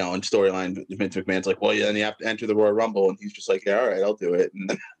 in storyline, Vince McMahon's like, well, yeah, then you have to enter the Royal Rumble, and he's just like, yeah, all right, I'll do it, and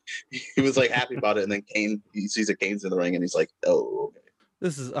then he was like happy about it, and then he sees that Kane's in the ring, and he's like, oh, okay.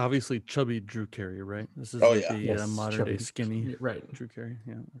 This is obviously chubby Drew Carey, right? This is modern day skinny Drew Carey.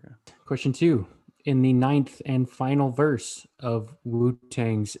 Yeah. Okay. Question 2. In the 9th and final verse of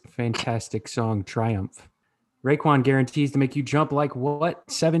Wu-Tang's fantastic song Triumph, Raekwon guarantees to make you jump like what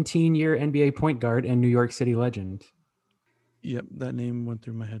 17-year NBA point guard and New York City legend? Yep, that name went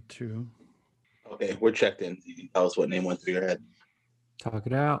through my head too. Okay, we're checked in. You can tell us what name went through your head. Talk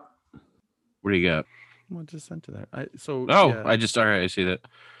it out. What do you got? What just sent to that? I see that.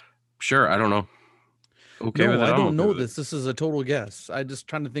 Sure, I don't know. Okay, no, I don't know this. This is a total guess. I just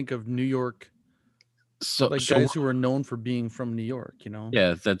trying to think of New York. Guys who are known for being from New York,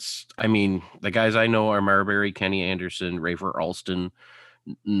 Yeah, the guys I know are Marbury, Kenny Anderson, Rafer Alston,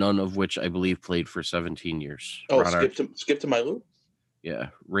 none of which I believe played for 17 years. Oh, skip to my loop? Yeah,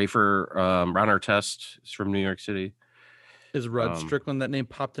 Rafer, Ron Artest is from New York City. Is Rod Um, Strickland, that name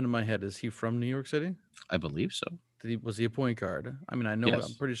popped into my head. Is he from New York City? I believe so. Was he a point guard? I mean, I know, I'm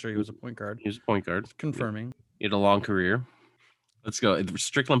Yes. pretty sure he was a point guard. He was a point guard. Just confirming. He had a long career. Let's go.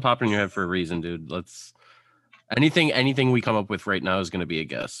 Strickland popped in your head for a reason, dude. Let's anything we come up with right now is going to be a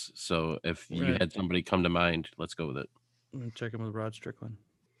guess. So if you Right. had somebody come to mind, let's go with it. I'm gonna check in with Rod Strickland.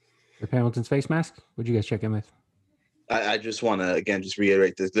 Rip Hamilton's face mask. What'd you guys check in with? I just want to again just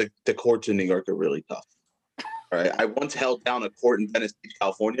reiterate this: the courts in New York are really tough. All right, I once held down a court in Venice Beach,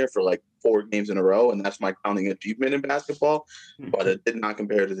 California, for like 4 games in a row, and that's my crowning achievement in basketball. But it did not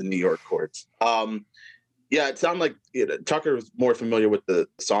compare to the New York courts. Yeah, it sounded like Tucker was more familiar with the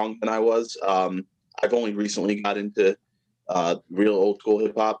song than I was. I've only recently got into real old school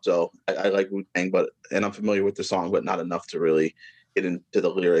hip hop, so I like Wu-Tang, and I'm familiar with the song, but not enough to really get into the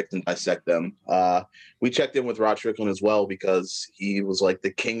lyrics and dissect them. We checked in with Rod Strickland as well because he was like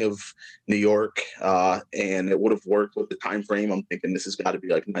the king of New York, and it would have worked with the time frame. I'm thinking this has got to be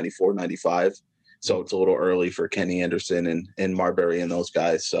like 94, 95. So it's a little early for Kenny Anderson and Marbury and those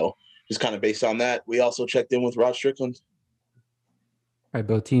guys. So just kind of based on that, we also checked in with Rod Strickland. All right,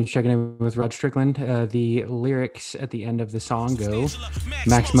 both teams checking in with Rod Strickland. The lyrics at the end of the song go,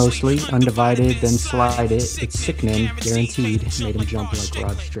 Max Mosley, undivided, then slide it. It's sickening, guaranteed. Made him jump like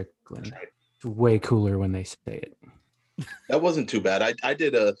Rod Strickland. It's way cooler when they say it. That wasn't too bad. I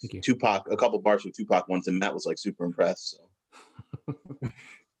did a Thank you. Tupac, a couple bars with Tupac once, and Matt was like super impressed. So.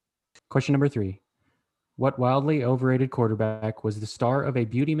 Question number 3. What wildly overrated quarterback was the star of a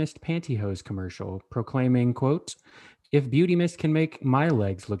Beauty Mist pantyhose commercial proclaiming, quote, if Beauty Mist can make my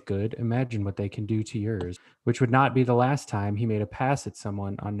legs look good, imagine what they can do to yours, which would not be the last time he made a pass at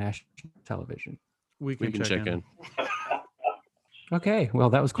someone on national television. We We can, can check in. Okay, well,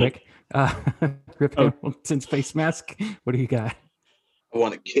 that was quick. Rip Hamilton's face mask. What do you got? I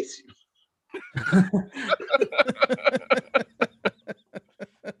want to kiss you.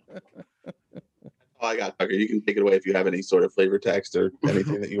 Oh, I got Tucker. You can take it away if you have any sort of flavor text or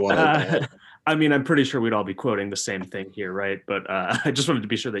anything that you want to add. I mean, I'm pretty sure we'd all be quoting the same thing here, right? But I just wanted to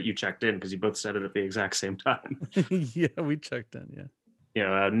be sure that you checked in because you both said it at the exact same time. Yeah, we checked in.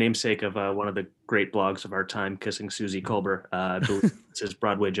 Yeah. Namesake of one of the great blogs of our time, Kissing Susie Colbert. I believe it's his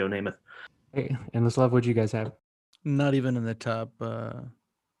Broadway Joe Namath. Hey, Endless Love, what'd you guys have? Not even in the top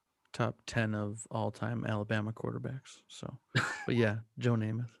 10 of all-time Alabama quarterbacks. So, but yeah, Joe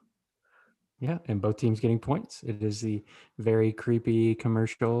Namath. Yeah, and both teams getting points. It is the very creepy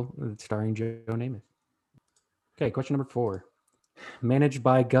commercial starring Joe Namath. Okay, question number 4. Managed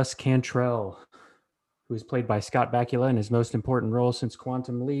by Gus Cantrell, who is played by Scott Bakula in his most important role since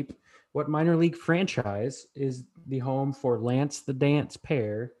Quantum Leap. What minor league franchise is the home for Lance the Dance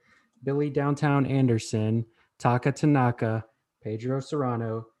Pair, Billy Downtown Anderson, Taka Tanaka, Pedro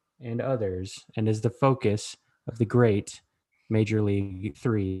Serrano, and others, and is the focus of the great Major League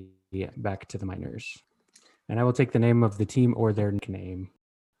 3 back to the minors? And I will take the name of the team or their nickname.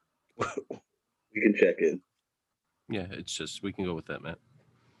 We can check in. Yeah, it's just we can go with that, Matt.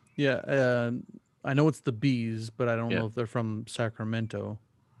 Yeah, I know it's the Bees, but I don't Yeah. know if they're from Sacramento.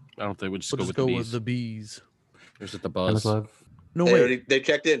 I don't think we'll just We'll go just with go the with bees. the Bees. There's at the Endless buzz. Love. No, They, wait. already, they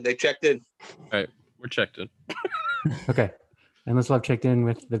checked in. They checked in. All right, we're checked in. Okay. Endless Love checked in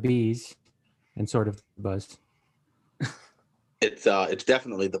with the Bees and sort of buzzed. It's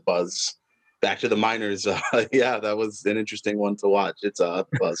definitely the buzz. Back to the minors. Yeah, that was an interesting one to watch. It's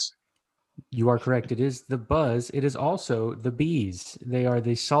buzz. You are correct. It is the Buzz. It is also the Bees. They are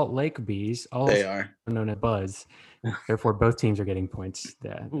the Salt Lake Bees, also They are. known as Buzz. Therefore, both teams are getting points.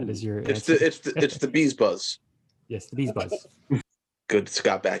 That is your It's answer. the the bees buzz. Yes, the Bees Buzz. Good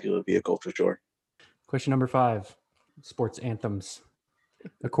Scott Bakula vehicle for sure. Question number 5, sports anthems.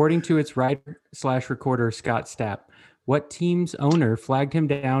 According to its writer/recorder, Scott Stapp, what team's owner flagged him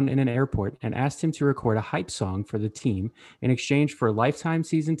down in an airport and asked him to record a hype song for the team in exchange for lifetime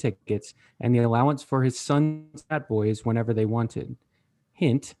season tickets and the allowance for his son's Fat Boys whenever they wanted?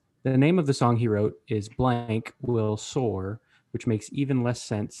 Hint, the name of the song he wrote is Blank Will Soar, which makes even less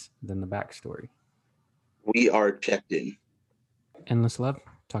sense than the backstory. We are checked in. Endless Love,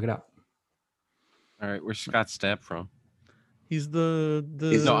 talk it out. All right, where's Scott Stapp from? He's the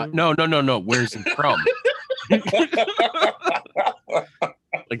No. Where's he from?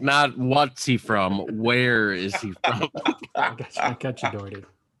 Like, not what's he from? Where is he from? I got you, Doherty.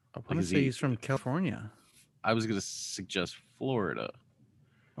 I want to Is say he- he's from California. I was gonna suggest Florida.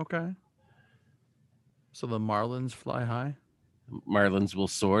 Okay. So the Marlins fly high. Marlins will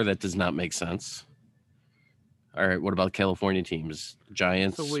soar. That does not make sense. All right, what about California teams?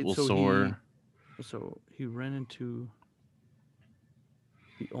 Giants will soar. So he ran into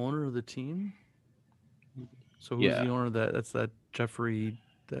the owner of the team. So who's Yeah. the owner of that? That's that Jeffrey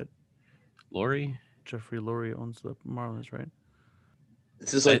Lori? Lurie owns the Marlins, right?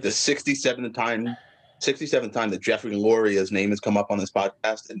 This is like the 67th time that Jeffrey Loria's name has come up on this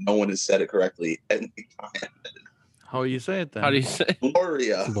podcast, and no one has said it correctly any time. How you say it then? How do you say?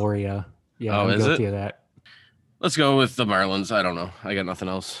 Loria. Gloria. Yeah, Oh, I'm is guilty it? of that. Let's go with the Marlins. I don't know. I got nothing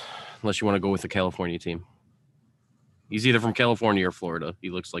else. Unless you want to go with the California team. He's either from California or Florida. He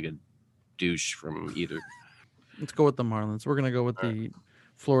looks like a douche from either. Let's go with the Marlins. We're gonna go with the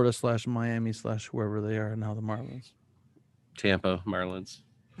Florida / Miami / whoever they are now, the Marlins. Tampa Marlins.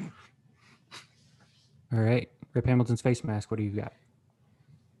 All right. Rip Hamilton's face mask. What do you got?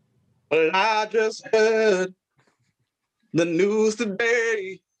 But I just heard the news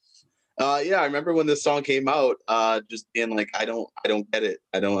today. Yeah, I remember when this song came out, just being like, I don't get it.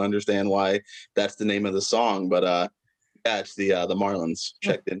 I don't understand why that's the name of the song. But yeah, it's the Marlins.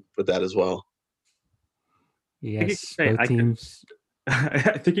 Checked in with that as well. Yes, say both I could- teams.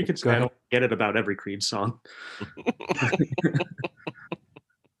 I think you could Go ahead. get it about every Creed song.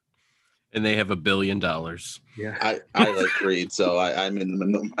 And they have $1 billion. Yeah. I like Creed, so I'm in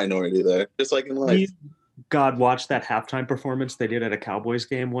the minority there. Just like in life. God, watch that halftime performance they did at a Cowboys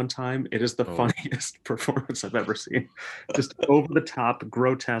game one time. It is the Oh. funniest performance I've ever seen. Just over the top,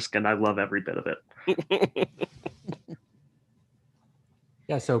 grotesque, and I love every bit of it.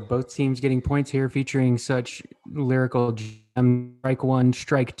 Yeah, so both teams getting points here featuring such lyrical gem, strike one,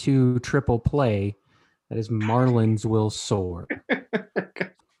 strike two, triple play. That is Marlins Will Soar.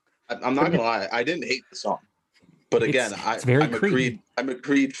 I'm not gonna lie, I didn't hate the song, but again, It's very I'm Creed. I'm a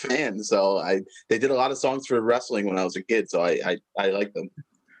Creed fan, so they did a lot of songs for wrestling when I was a kid, so I like them.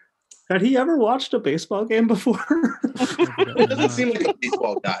 Had he ever watched a baseball game before? It doesn't seem like a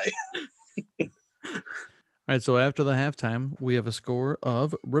baseball guy. All right, so after the halftime, we have a score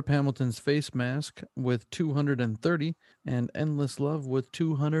of Rip Hamilton's face mask with 230 and Endless Love with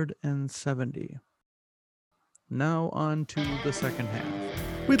 270. Now on to the second half.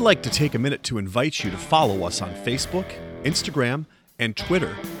 We'd like to take a minute to invite you to follow us on Facebook, Instagram, and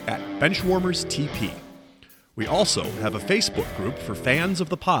Twitter at BenchwarmersTP. We also have a Facebook group for fans of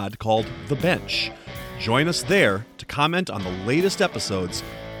the pod called The Bench. Join us there to comment on the latest episodes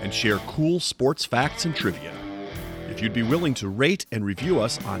and share cool sports facts and trivia. If you'd be willing to rate and review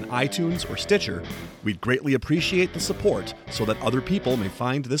us on iTunes or Stitcher, we'd greatly appreciate the support so that other people may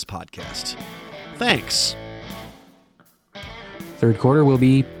find this podcast. Thanks. Third quarter will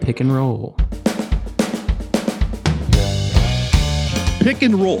be pick and roll. Pick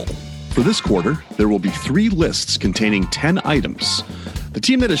and roll. For this quarter, there will be 3 lists containing 10 items. The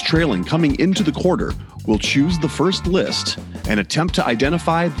team that is trailing coming into the quarter will choose the first list and attempt to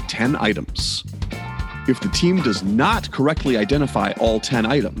identify the 10 items. If the team does not correctly identify all 10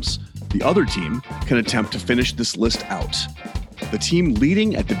 items, the other team can attempt to finish this list out. The team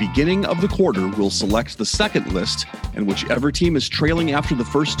leading at the beginning of the quarter will select the second list, and whichever team is trailing after the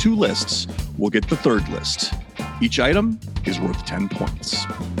first 2 lists will get the third list. Each item is worth 10 points.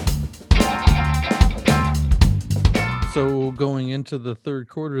 So going into the third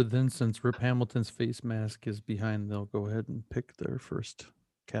quarter, then, since Rip Hamilton's face mask is behind, they'll go ahead and pick their first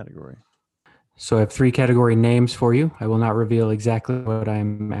category. So I have 3 category names for you. I will not reveal exactly what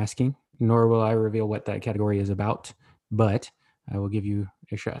I'm asking, nor will I reveal what that category is about, but I will give you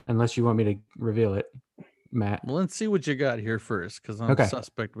a shot, unless you want me to reveal it, Matt. Well, let's see what you got here first, because I'm Okay.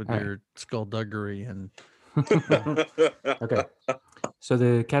 suspect with All right. your skullduggery and Okay. So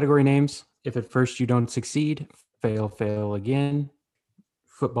the category names, if at first you don't succeed, fail again,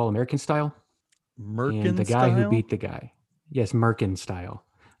 football American style, Merkin and the guy style? who beat the guy. Yes, Merkin style.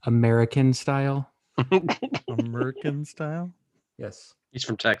 American style. American style. Yes. He's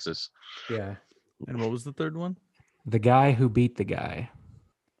from Texas. Yeah. And what was the third one? The guy who beat the guy.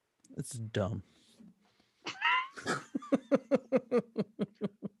 It's dumb.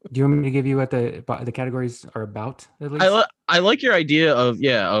 Do you want me to give you what the categories are about at least? I like your idea of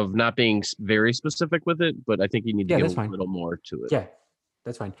not being very specific with it, but I think you need to Yeah, give that's a fine. little more to it. Yeah,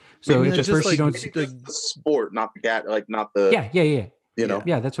 that's fine. So Maybe if at it's just first you like- don't, Maybe just the sport, not the cat, like not the yeah, you know.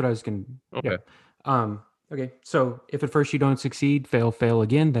 yeah, that's what I was gonna. Okay. Yeah. Okay. So if at first you don't succeed, fail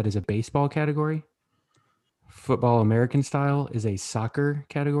again. That is a baseball category. Football American style is a soccer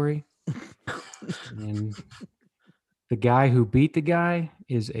category, and the guy who beat the guy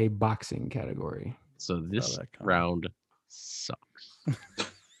is a boxing category. So this that coming. round sucks.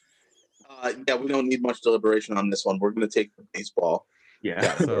 Yeah, we don't need much deliberation on this one. We're gonna take the baseball.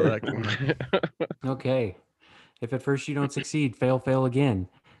 Yeah. So that Okay. If at first you don't succeed, fail again.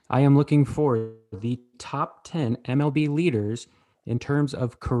 I am looking for the top 10 MLB leaders in terms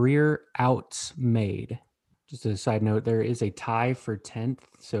of career outs made. Just a side note, there is a tie for 10th.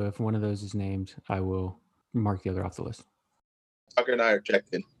 So if one of those is named, I will mark the other off the list. Tucker and I are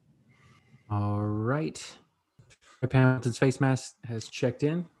checked in. All right. Rip Hamilton's face mask has checked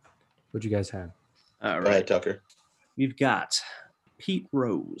in. What'd you guys have? All Go ahead, right. Tucker. We've got Pete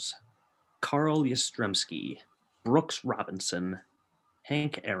Rose, Carl Yastrzemski, Brooks Robinson,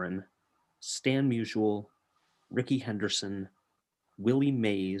 Hank Aaron, Stan Musial, Ricky Henderson, Willie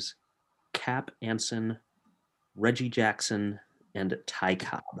Mays, Cap Anson, Reggie Jackson, and Ty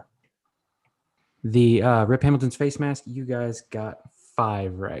Cobb. The Rip Hamilton's face mask, you guys got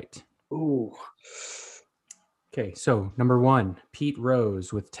 5 right. Ooh. Okay, so number 1, Pete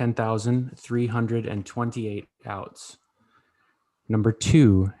Rose with 10,328 outs. Number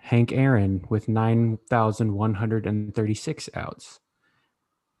 2, Hank Aaron with 9,136 outs.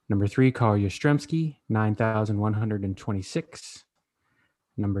 Number 3, Carl Yastrzemski, 9,126.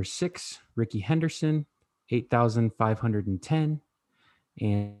 Number 6, Ricky Henderson, 8,510.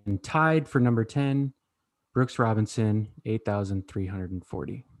 And tied for number 10, Brooks Robinson,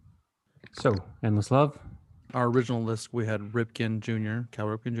 8,340. So, Endless Love. Our original list, we had Ripken Jr., Cal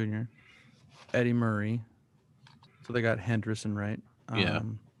Ripken Jr., Eddie Murray. So they got Henderson right. Yeah.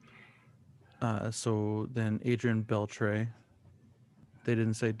 So then Adrian Beltre. They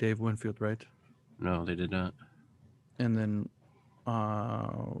didn't say Dave Winfield, right? No, they did not. And then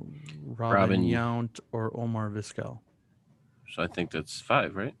Robin Robin. Yount or Omar Vizquel. So I think that's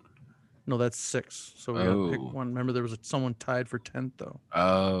 5, right? No, that's 6. So we gotta pick Oh. one. Remember, there was someone tied for 10th though.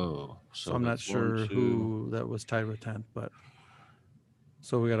 Oh. So I'm not that's sure 1, 2. who that was tied with 10th, but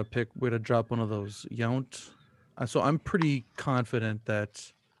so we gotta pick. We gotta drop one of those. Yount. So I'm pretty confident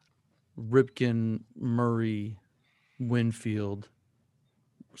that Ripken, Murray, Winfield.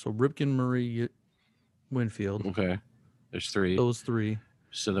 So Ripken, Murray, Winfield. Okay. There's 3. Those 3.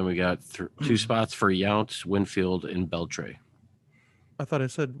 So then we got 2 spots for Yount, Winfield, and Beltre. I thought I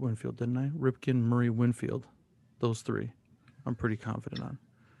said Winfield, didn't I? Ripken, Murray, Winfield. Those 3. I'm pretty confident on.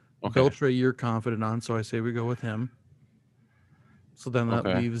 Okay. Beltre, you're confident on, so I say we go with him. So then that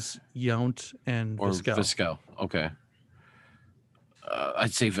Okay. leaves Yount and Or Vizquel. Vizquel. Okay.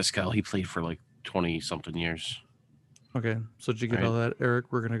 I'd say Vizquel. He played for like 20-something years. Okay, so did you get Right. all that,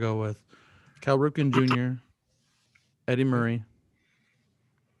 Eric? We're going to go with Cal Ripken Jr., Eddie Murray,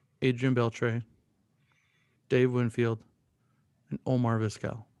 Adrian Beltre, Dave Winfield, and Omar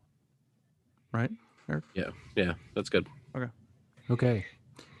Vizquel. Right, Eric? Yeah, that's good. Okay.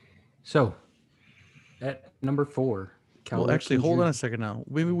 So, at number 4, Cal Well, actually, Ripken hold Jr. on a second now.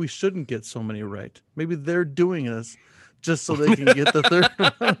 Maybe we shouldn't get so many right. Maybe they're doing this just so they can get the third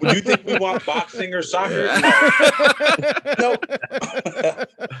one. Would you think we want boxing or soccer? No. Nope.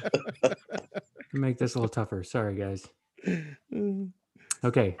 Make this a little tougher. Sorry, guys.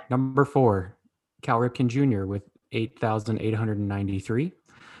 Okay, number 4, Cal Ripken Jr. with 8,893.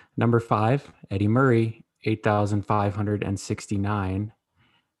 Number 5, Eddie Murray, 8,569.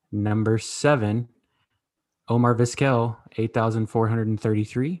 Number 7, Omar Vizquel,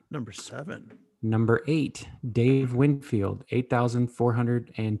 8,433. Number 7. Number 8, Dave Winfield,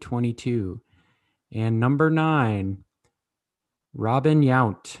 8,422. And number 9, Robin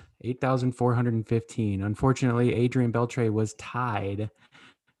Yount, 8,415. Unfortunately, Adrian Beltre was tied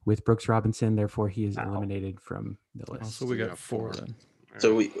with Brooks Robinson. Therefore, he is eliminated from the Oh, list. so we You got got 4 4. then.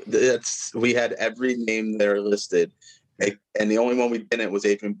 So we had every name there listed, and the only one we didn't was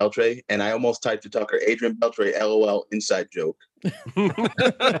Adrian Beltre, and I almost typed to Tucker, Adrian Beltre, LOL, inside joke.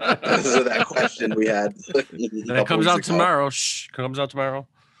 Because of that question we had. That comes out tomorrow. Shh, comes out tomorrow.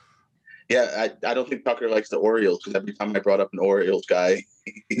 Yeah, I don't think Tucker likes the Orioles because every time I brought up an Orioles guy,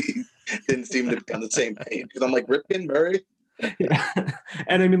 he didn't seem to be on the same page. Because I'm like, Ripken, Murray? Yeah.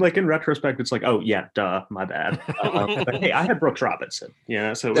 And I mean, like in retrospect, it's like, oh yeah, duh, my bad. But hey, I had Brooks Robinson.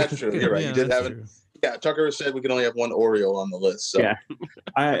 Yeah, so That's true. You're right. Yeah, You did that's have it. true. Yeah, Tucker said we can only have one Oriole on the list. So. Yeah.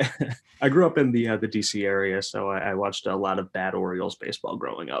 I grew up in the DC area, so I watched a lot of bad Orioles baseball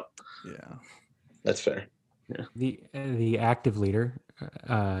growing up. Yeah. That's fair. The active leader,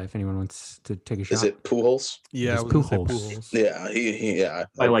 if anyone wants to take a shot. Is it Pujols? Yeah, I It's was gonna say Pujols. Pujols. Yeah, yeah.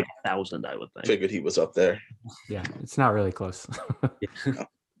 By like 1,000, I would think. Figured he was up there. Yeah, it's not really close. No.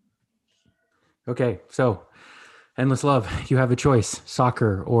 Okay, so Endless Love, you have a choice: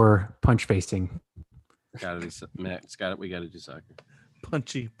 soccer or punch facing. Gotta be Max. We gotta do soccer.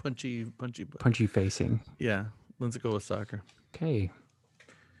 Punchy. Punchy facing. Yeah, let's go with soccer. Okay.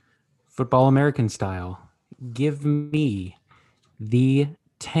 Football American style. Give me the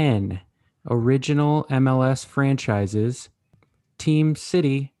 10 original MLS franchises, team,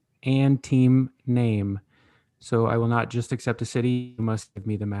 city, and team name. So I will not just accept a city. You must give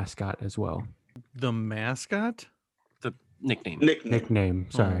me the mascot as well. The mascot? The nickname. Nickname.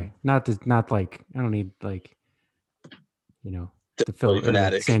 Sorry, not like I don't need like, the Philly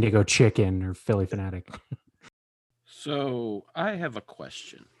Fanatic. San Diego Chicken or Philly Fanatic. So I have a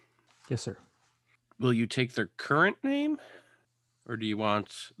question. Yes, sir. Will you take their current name, or do you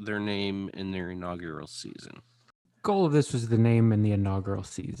want their name in their inaugural season? Goal of this was the name in the inaugural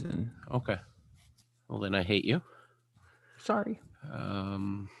season. Okay. Well, then I hate you. Sorry.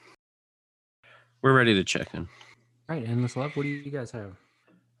 We're ready to check in. All right, Endless Love, what do you guys have?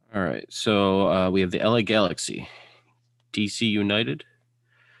 All right. So we have the LA Galaxy, DC United,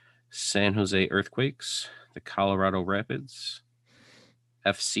 San Jose Earthquakes, the Colorado Rapids,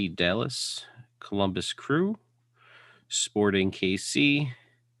 FC Dallas, Columbus Crew, Sporting KC,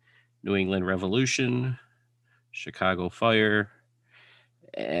 New England Revolution, Chicago Fire,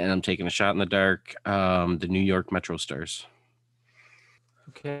 and I'm taking a shot in the dark, the New York Metro Stars.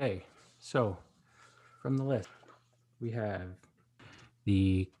 Okay, so from the list, we have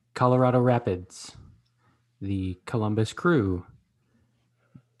the Colorado Rapids, the Columbus Crew,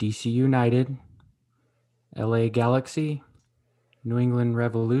 DC United, LA Galaxy, New England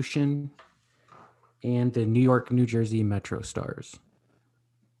Revolution, and the New York, New Jersey Metro Stars.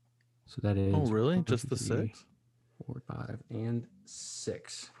 So that is. Oh, really? 1, Just the 2, 3, 6? 4, 5, and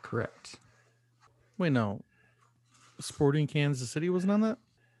 6. Correct. Wait, no. Sporting Kansas City wasn't on that?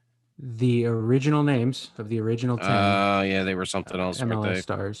 The original names of the original 10 Yeah, they were something else, weren't MLS they?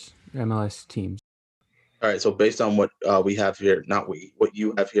 stars, MLS teams. All right. So based on what we have here, what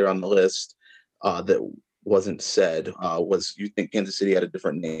you have here on the list that wasn't said, was you think Kansas City had a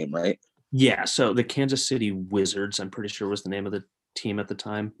different name, right? Yeah, so the Kansas City Wizards, I'm pretty sure was the name of the team at the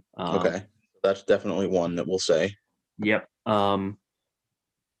time. Okay. That's definitely one that we'll say. Yep.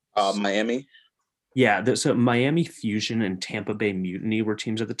 Miami. Yeah, so Miami Fusion and Tampa Bay Mutiny were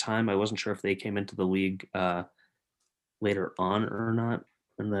teams at the time. I wasn't sure if they came into the league later on or not.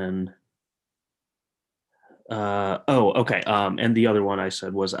 And then, okay. And the other one I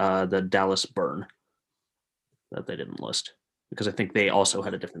said was the Dallas Burn that they didn't list because I think they also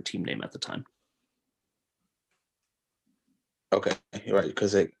had a different team name at the time. Okay, you're right,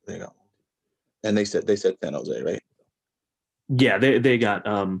 because they got, and they said San Jose, right? Yeah, they got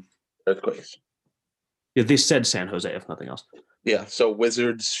Earthquakes. Yeah, they said San Jose, if nothing else. Yeah. So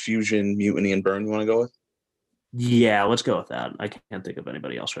Wizards, Fusion, Mutiny, and Burn. You want to go with? Yeah, let's go with that. I can't think of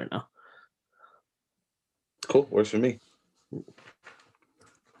anybody else right now. Cool. Works for me.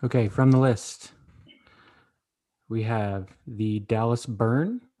 Okay, from the list, we have the Dallas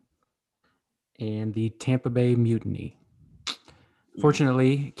Burn and the Tampa Bay Mutiny.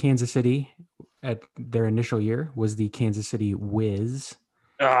 Fortunately, Kansas City at their initial year was the Kansas City Wiz.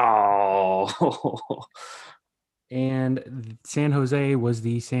 Oh. And San Jose was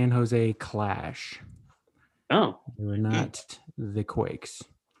the San Jose Clash. Oh. They were not the Quakes.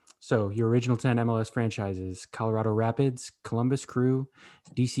 So your original 10 MLS franchises: Colorado Rapids, Columbus Crew,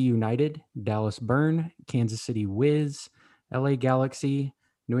 DC United, Dallas Burn, Kansas City Wiz, LA Galaxy,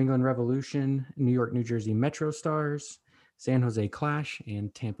 New England Revolution, New York, New Jersey Metro Stars, San Jose Clash,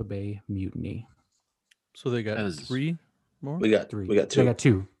 and Tampa Bay Mutiny. So they got 3 more? We got 3. We got 2. They got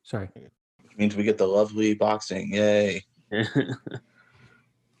 2. Sorry. Which means we get the lovely boxing. Yay.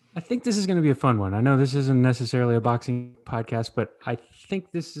 I think this is going to be a fun one. I know this isn't necessarily a boxing podcast, but I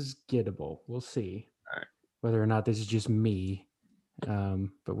think this is gettable. We'll see whether or not this is just me,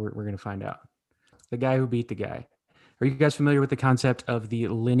 but we're going to find out. The guy who beat the guy. Are you guys familiar with the concept of the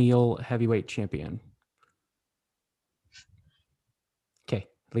lineal heavyweight champion? Okay,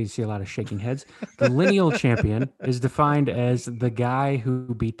 at least see a lot of shaking heads. The lineal champion is defined as the guy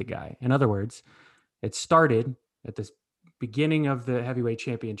who beat the guy. In other words, it started at this beginning of the heavyweight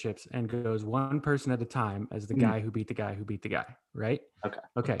championships and goes one person at a time as the guy who beat the guy who beat the guy, right?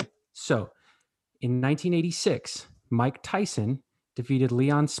 Okay. So in 1986, Mike Tyson defeated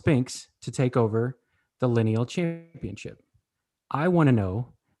Leon Spinks to take over the lineal championship. I want to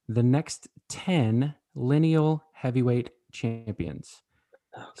know the next 10 lineal heavyweight champions.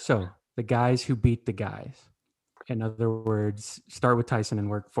 So the guys who beat the guys. In other words, start with Tyson and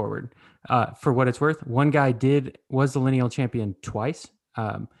work forward. For what it's worth, one guy was the lineal champion twice.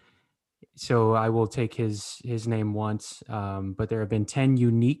 So I will take his name once. But there have been 10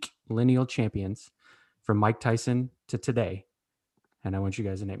 unique lineal champions from Mike Tyson to today. And I want you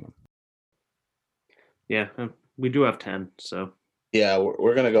guys to name them. Yeah, we do have 10. So yeah,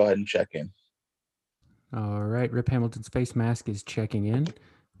 we're going to go ahead and check in. All right. Rip Hamilton's face mask is checking in.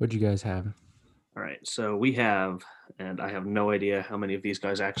 What'd you guys have? All right, so we have, and I have no idea how many of these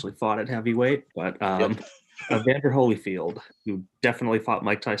guys actually fought at heavyweight, but Evander Holyfield, who definitely fought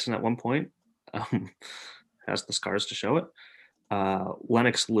Mike Tyson at one point. has the scars to show it.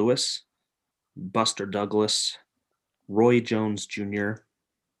 Lennox Lewis, Buster Douglas, Roy Jones Jr.,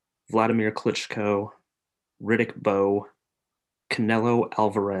 Vladimir Klitschko, Riddick Bowe, Canelo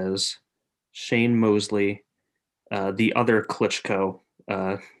Alvarez, Shane Mosley, the other Klitschko,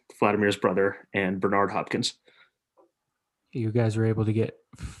 Vladimir's brother, and Bernard Hopkins. You guys were able to get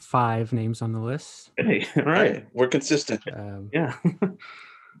 5 names on the list. Hey, all All right. right, we're consistent. Yeah.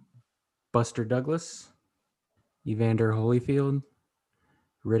 Buster Douglas, Evander Holyfield,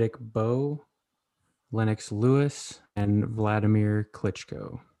 Riddick Bowe, Lennox Lewis, and Vladimir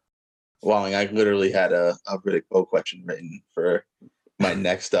Klitschko. Wow, I literally had a Riddick Bowe question written for my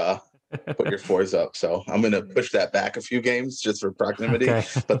next put your 4s up. So I'm going to push that back a few games just for proximity, Okay.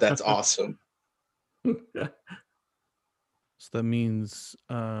 but that's awesome. So that means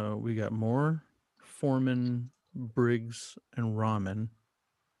we got Moore, Foreman, Briggs, and Rahman.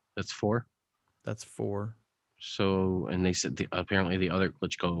 That's 4. That's 4. So, and they said apparently the other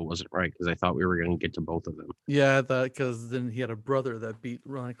Klitschko wasn't right because I thought we were going to get to both of them. Yeah, I thought because then he had a brother that beat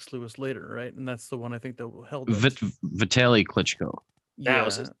Lennox Lewis later, right? And that's the one I think that held. Vitaly Klitschko. That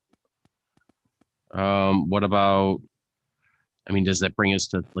was it. What about? I mean, does that bring us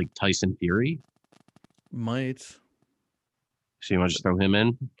to like Tyson Fury? Might. So you want to just throw him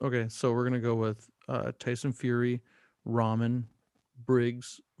in? Okay, so we're gonna go with Tyson Fury, Rahman,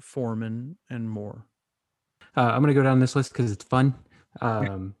 Briggs, Foreman, and Moore. I'm going to go down this list because it's fun.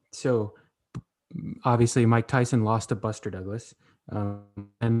 So obviously Mike Tyson lost to Buster Douglas,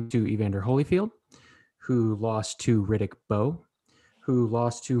 and to Evander Holyfield, who lost to Riddick Bowe, who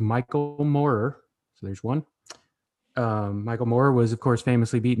lost to Michael Moorer. So there's one. Michael Moorer was, of course,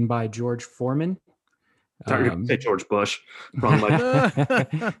 famously beaten by George Foreman. Sorry, you're gonna say George Bush. Wrong Mike.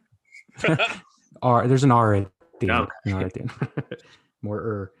 There's an R at the end. Okay. An R at the end.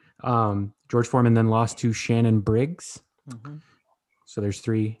 Moorer. George Foreman then lost to Shannon Briggs. Mm-hmm. So there's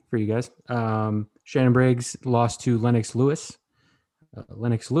 3 for you guys. Shannon Briggs lost to Lennox Lewis.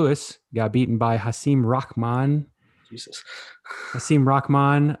 Lennox Lewis got beaten by Hasim Rahman. Jesus. Hasim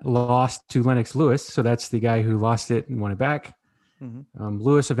Rahman lost to Lennox Lewis. So that's the guy who lost it and won it back. Mm-hmm.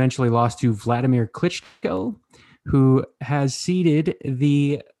 Lewis eventually lost to Vladimir Klitschko, who has ceded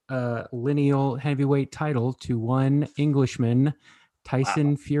the lineal heavyweight title to one Englishman,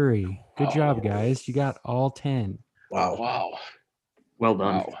 Tyson Fury. Good job, guys. You got all 10. Wow. Wow. Well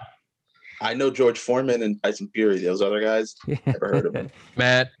done. Wow. I know George Foreman and Tyson Fury. Those other guys, never heard of them.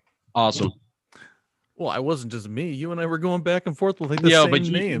 Matt, awesome. Well, I wasn't just me. You and I were going back and forth with like the Yeah, same but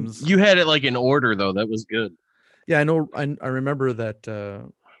names. you had it like in order though. That was good. Yeah, I know. I remember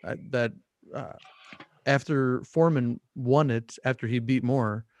that after Foreman won it, after he beat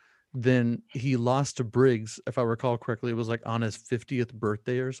Moore, then he lost to Briggs. If I recall correctly, it was like on his 50th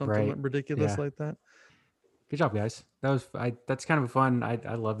birthday or something Right. ridiculous Yeah. like that. Good job, guys. That's kind of fun.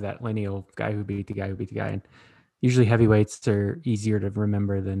 I love that lineal guy who beat the guy who beat the guy. And usually heavyweights are easier to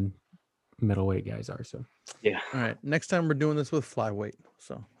remember than middleweight guys are. So Yeah. All right. Next time we're doing this with flyweight.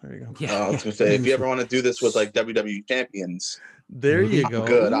 So there you go. yeah. I was gonna say, if you ever want to do this with like WWE champions, There you I'm go.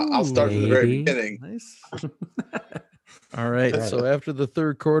 good. I'll start from the very maybe. beginning. Nice. All right. Right. So after the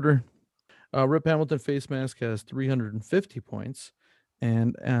third quarter, Rip Hamilton face mask has 350 points,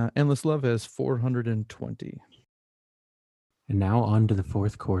 and Endless Love has 420. And now on to the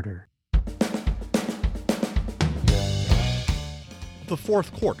fourth quarter. The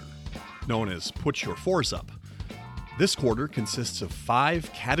fourth quarter, known as Put Your 4s Up. This quarter consists of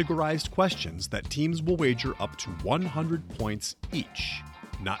 5 categorized questions that teams will wager up to 100 points each,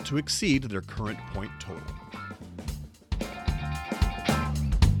 not to exceed their current point total.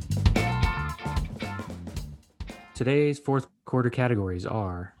 Today's fourth quarter categories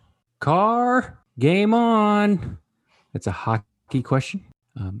are car, game on. That's a hockey question.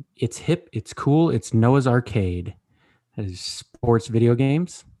 It's hip, it's cool, it's Noah's Arcade. That is sports video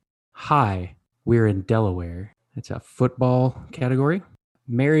games. Hi, we're in Delaware. That's a football category.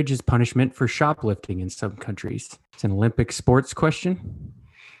 Marriage is punishment for shoplifting in some countries. It's an Olympic sports question.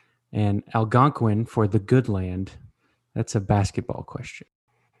 And Algonquin for the good land. That's a basketball question.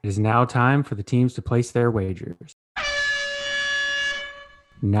 It is now time for the teams to place their wagers.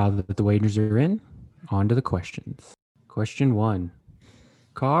 Now that the wagers are in, on to the questions. Question 1.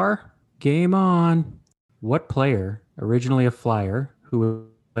 Car, game on. What player, originally a Flyer, who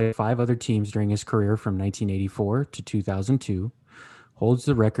played 5 other teams during his career from 1984 to 2002, holds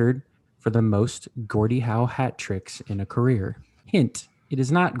the record for the most Gordie Howe hat tricks in a career? Hint, it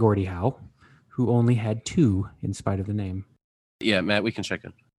is not Gordie Howe, who only had 2 in spite of the name. Yeah, Matt, we can check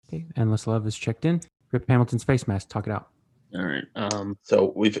in. Okay, Endless Love is checked in. Rip Hamilton's face mask, talk it out. All right.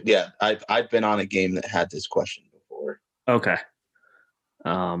 So I've been on a game that had this question before. Okay.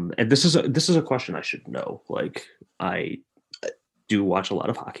 And this is a question I should know. Like, I do watch a lot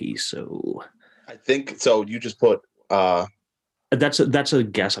of hockey, so I think so. You just put that's a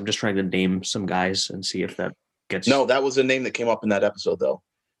guess. I'm just trying to name some guys and see if that gets. no. That was a name that came up in that episode though,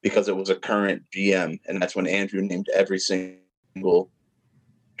 because it was a current GM, and that's when Andrew named every single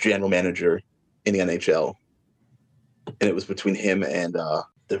general manager in the NHL, and it was between him and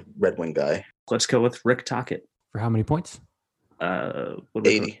the Red Wing guy. Let's go with Rick Tocchet. For how many points? What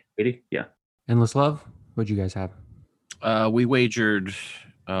 80. 80? Yeah. Endless Love? What'd you guys have? We wagered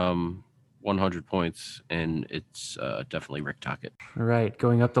 100 points, and it's definitely Rick Tocchet. All right,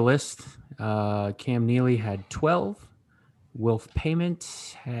 going up the list, Cam Neely had 12. Wilf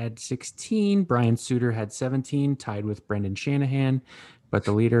Payment had 16. Brian Suter had 17, tied with Brendan Shanahan. But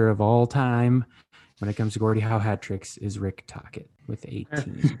the leader of all time when it comes to Gordie Howe hat tricks is Rick Tocchet with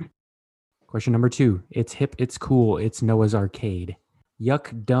 18. Question number 2. It's hip, it's cool, it's Noah's Arcade.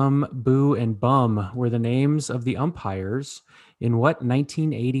 Yuck, Dumb, Boo, and Bum were the names of the umpires in what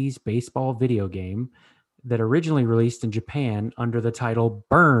 1980s baseball video game that originally released in Japan under the title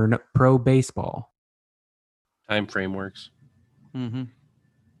Burn Pro Baseball? Time frameworks. Mm-hmm.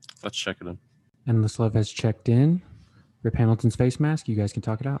 Let's check it in. Endless Love has checked in. Rip Hamilton's face mask. You guys can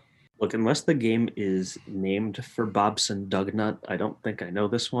talk it out. Look, unless the game is named for Bobson Dugnut, I don't think I know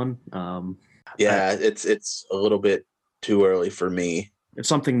this one. It's a little bit too early for me. It's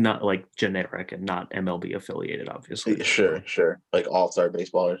something not like generic and not MLB affiliated, obviously. Sure. Like All-Star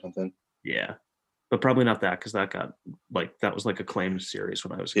Baseball or something. Yeah, but probably not that, because that was like a claimed series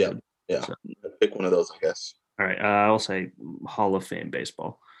when I was a kid. Yeah. So. Pick one of those, I guess. All right, I'll say Hall of Fame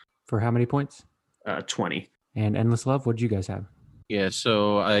baseball. For how many points? 20. And Endless Love, what did you guys have? Yeah,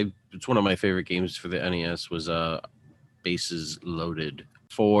 so it's one of my favorite games for the NES was Bases Loaded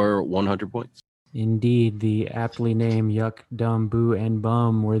for 100 points. Indeed, the aptly named Yuck, Dumb, Boo, and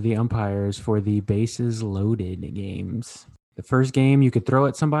Bum were the umpires for the Bases Loaded games. The first game you could throw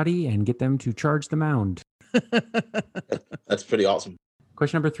at somebody and get them to charge the mound. That's pretty awesome.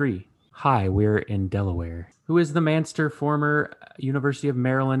 Question number 3. Hi, we're in Delaware. Who is the Manster former University of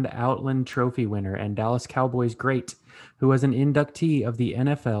Maryland Outland Trophy winner and Dallas Cowboys great, who was an inductee of the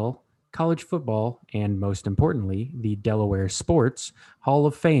NFL, college football, and most importantly, the Delaware Sports Hall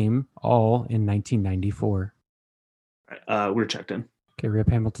of Fame, all in 1994? We're checked in. Okay, Rip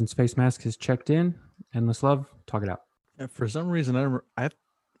Hamilton's face mask is checked in. Endless Love, talk it out. For some reason, I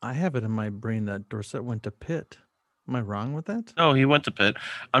have it in my brain that Dorsett went to Pitt. Am I wrong with that? No, he went to Pitt.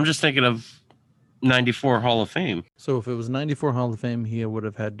 I'm just thinking of 94 Hall of Fame. So if it was 94 Hall of Fame, he would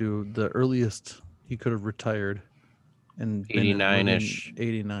have had the earliest he could have retired. And 89-ish.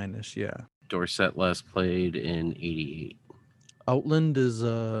 89-ish, yeah. Dorsett last played in 88. Outland is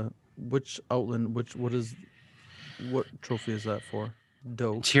which Outland? What trophy is that for?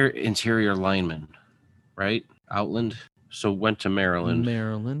 Dope. Interior lineman, right? Outland. So went to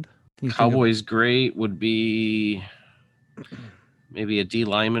Maryland. Cowboys great would be maybe a D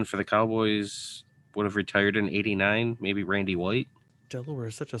lineman for the Cowboys. Would have retired in 89. Maybe Randy White. Delaware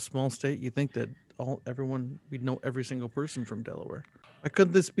is such a small state. You think that we'd know every single person from Delaware. Why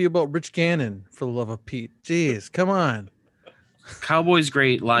couldn't this be about Rich Gannon, for the love of Pete? Jeez, come on. Cowboys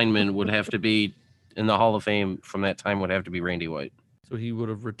great lineman would have to be in the Hall of Fame from that time would have to be Randy White. So he would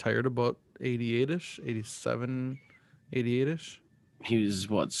have retired about 88-ish, 87, 88-ish. He was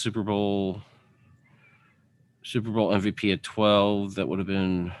Super Bowl MVP at 12. That would have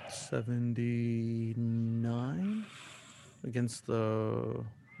been 79 against the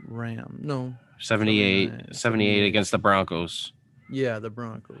No. 78 against the Broncos. Yeah, the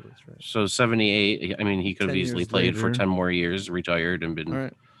Broncos, that's right. So 78, I mean, he could have 10 easily years played for later. 10 more years, retired, and been All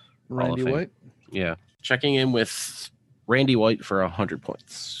right. Hall of Randy Fame. White. Yeah. Checking in with Randy White for 100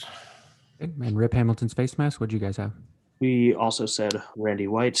 points. Okay, and Rip Hamilton's face mask, what'd you guys have? We also said Randy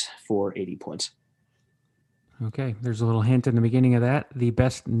White for 80 points. Okay, there's a little hint in the beginning of that. The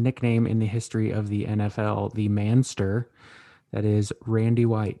best nickname in the history of the NFL, the Manster, that is Randy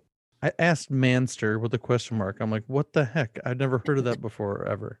White. I asked Manster with a question mark. I'm like, what the heck? I've never heard of that before,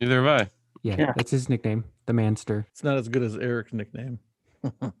 ever. Neither have I. Yeah, that's his nickname, the Manster. It's not as good as Eric's nickname.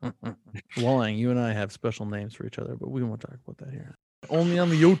 Walling, you and I have special names for each other, but we won't talk about that here. Only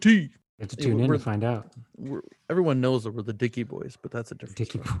on the OT. You have to tune in to find out. Everyone knows that we're the Dickey Boys, but that's a different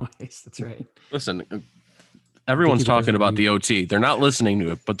Dickey story. Boys, that's right. Listen, everyone's Dickey Boys talking are about the- the OT. They're not listening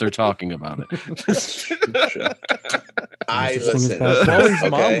to it, but they're talking about it. I There's such thing as listened. bad Wally's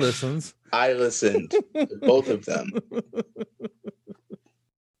mom Okay? listens. I listened to both of them.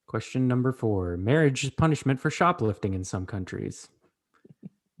 Question number 4. Marriage is punishment for shoplifting in some countries.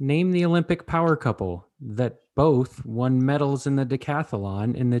 Name the Olympic power couple that both won medals in the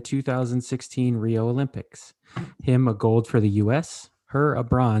decathlon in the 2016 Rio Olympics. Him a gold for the U.S., her a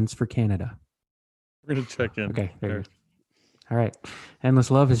bronze for Canada. We're going to check in. Okay, there you go. All right.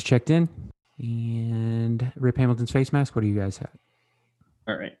 Endless Love has checked in. And Rip Hamilton's face mask, what do you guys have?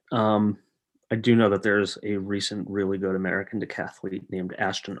 All right. I do know that there's a recent really good American decathlete named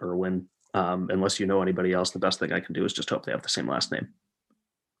Ashton Irwin. Unless you know anybody else, the best thing I can do is just hope they have the same last name.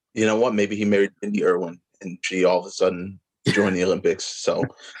 You know what? Maybe he married Mindy Irwin and she all of a sudden joined the Olympics. So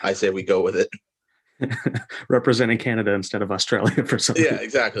I say we go with it. Representing Canada instead of Australia for some Yeah, reason.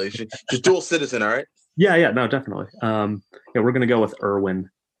 exactly. She's dual citizen, all right? Yeah, no, definitely. Yeah, we're going to go with Irwin.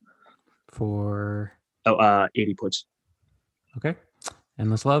 For 80 points. Okay.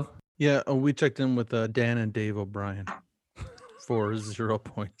 Endless Love. Yeah, we checked in with Dan and Dave O'Brien for 0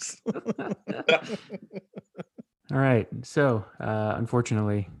 points. All right. So,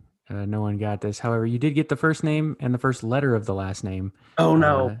 unfortunately, no one got this. However, you did get the first name and the first letter of the last name. Oh,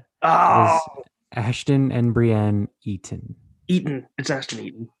 no. It was Ashton and Brienne Eaton. Eaton. It's Ashton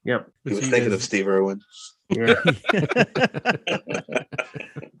Eaton. Yep. He was thinking of Steve Irwin. Yeah.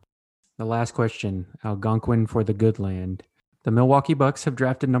 The last question, Algonquin for the good land. The Milwaukee Bucks have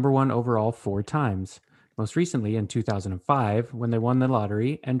drafted number 1 overall 4 times. Most recently in 2005, when they won the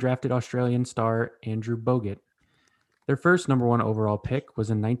lottery and drafted Australian star Andrew Bogut. Their first number 1 overall pick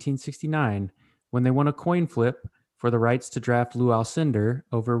was in 1969, when they won a coin flip for the rights to draft Lou Alcindor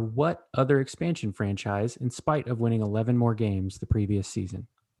over what other expansion franchise, in spite of winning 11 more games the previous season?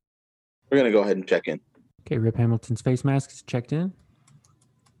 We're going to go ahead and check in. Okay, Rip Hamilton's face mask is checked in.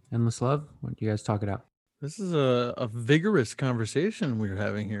 Endless Love, what do you guys talk it out? This is a vigorous conversation we're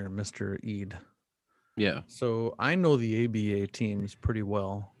having here, Mr. Eid. Yeah. So I know the ABA teams pretty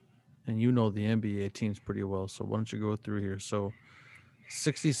well, and you know the NBA teams pretty well. So why don't you go through here? So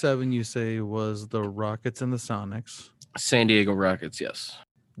 67, you say, was the Rockets and the Sonics. San Diego Rockets, yes.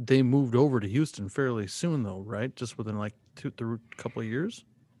 They moved over to Houston fairly soon, though, right? Just within like a couple of years?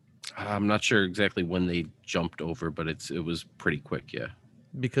 I'm not sure exactly when they jumped over, but it was pretty quick, yeah.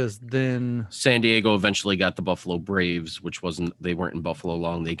 Because then San Diego eventually got the Buffalo Braves, which they weren't in Buffalo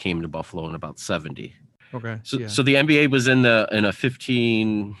long. They came to Buffalo in about 70. Okay. So, yeah. so the NBA was in a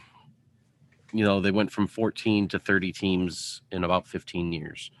 15, they went from 14 to 30 teams in about 15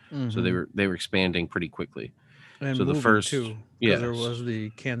 years. Mm-hmm. So they were expanding pretty quickly. And so the first, too, yeah, there was the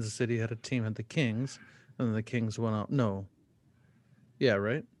Kansas City had a team at the Kings, and then the Kings went out. No. Yeah,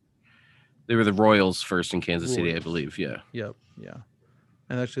 right? They were the Royals first in Kansas City, I Royals. believe. Yeah. Yep. Yeah.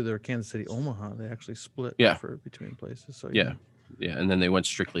 And actually, they were Kansas City, Omaha. They actually split between places. So yeah. And then they went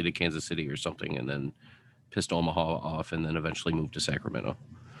strictly to Kansas City or something, and then pissed Omaha off, and then eventually moved to Sacramento.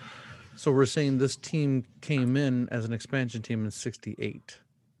 So we're saying this team came in as an expansion team in 68.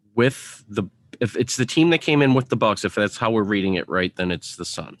 If it's the team that came in with the Bucks, if that's how we're reading it right, then it's the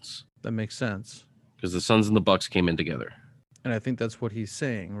Suns. That makes sense. Because the Suns and the Bucks came in together. And I think that's what he's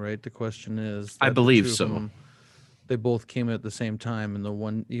saying, right? The question is, I believe so. They both came at the same time,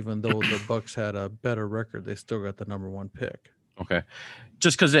 and even though the Bucks had a better record, they still got the number 1 pick. Okay.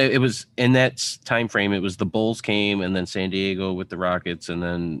 Just because it was in that time frame, it was the Bulls came, and then San Diego with the Rockets, and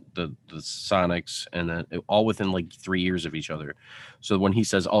then the Sonics, and then all within like 3 years of each other. So when he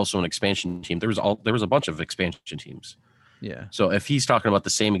says also an expansion team, there was a bunch of expansion teams. Yeah. So if he's talking about the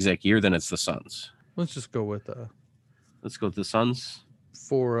same exact year, then it's the Suns. Let's just go with Let's go with the Suns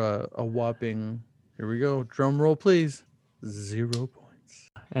for a whopping. Here we go. Drum roll, please. 0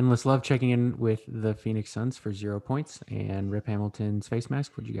 points. Endless Love checking in with the Phoenix Suns for 0 points. And Rip Hamilton's face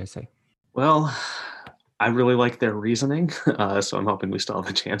mask, what did you guys say? Well, I really like their reasoning, so I'm hoping we still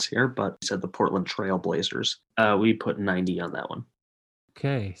have a chance here. But he said the Portland Trail Blazers. We put 90 on that one.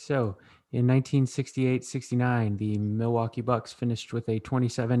 Okay, so in 1968-69, the Milwaukee Bucks finished with a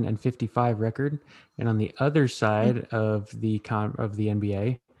 27-55 record, and on the other side of the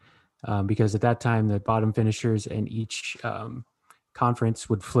NBA, because at that time the bottom finishers in each conference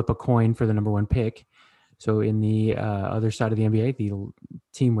would flip a coin for the number 1 pick. So in the other side of the NBA, the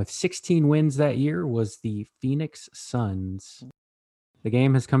team with 16 wins that year was the Phoenix Suns. The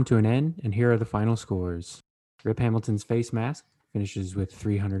game has come to an end, and here are the final scores. Rip Hamilton's face mask finishes with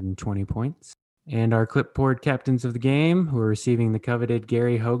 320 points. And our clipboard captains of the game, who are receiving the coveted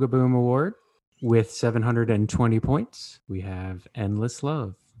Gary Hogaboom Award with 720 points, we have Endless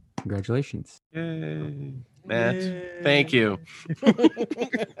Love. Congratulations. Yay. Matt, thank you.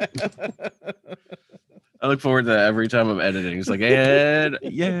 I look forward to that every time I'm editing. It's like, and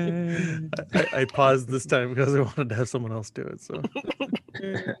yeah. I paused this time because I wanted to have someone else do it. So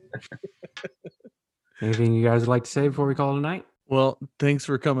Anything you guys would like to say before we call it a night? Well, thanks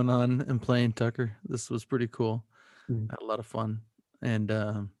for coming on and playing, Tucker. This was pretty cool. Mhm. Had a lot of fun.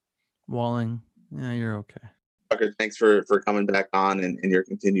 And Walling, yeah, you're okay. Tucker, thanks for coming back on and your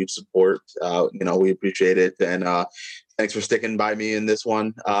continued support. We appreciate it. And thanks for sticking by me in this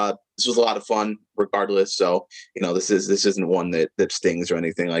one. This was a lot of fun regardless. So, this isn't one that stings or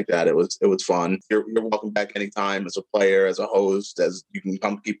anything like that. It was fun. You're welcome back anytime as a player, as a host, as you can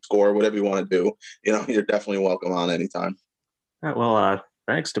come keep score, whatever you want to do. You're definitely welcome on anytime. All right, well,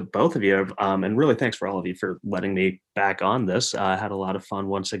 thanks to both of you, and really thanks for all of you for letting me back on this. I had a lot of fun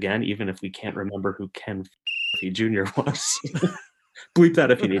once again, even if we can't remember who Ken Jr. was. Bleep that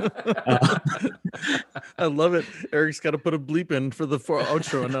if you need. I love it. Eric's got to put a bleep in for the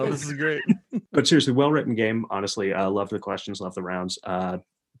outro now. This is great. But seriously, well-written game. Honestly, love the questions, love the rounds.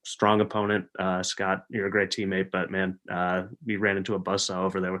 Strong opponent. Scott, you're a great teammate, but man, we ran into a buzzsaw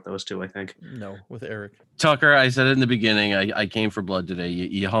over there with those two, I think. No, with Eric. Tucker, I said it in the beginning. I came for blood today.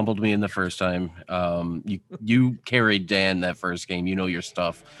 You humbled me in the first time. You carried Dan that first game. You know your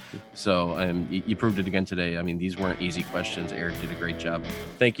stuff. So you proved it again today. I mean, these weren't easy questions. Eric did a great job.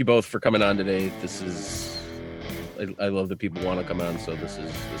 Thank you both for coming on today. I love that people want to come on. So this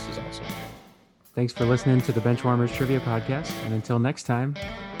is awesome. Thanks for listening to the Benchwarmers Trivia Podcast. And until next time,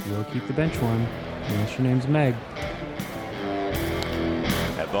 we'll keep the bench warm. Unless your name's Meg.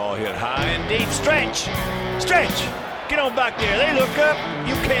 That ball hit high and deep. Stretch! Get on back there. They look up.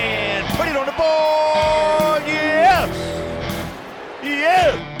 You can put it on the board. Yes!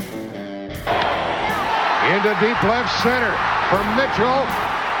 Into deep left center for Mitchell.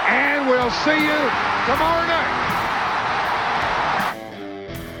 And we'll see you tomorrow night.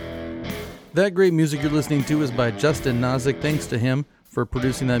 That great music you're listening to is by Justin Nozick. Thanks to him for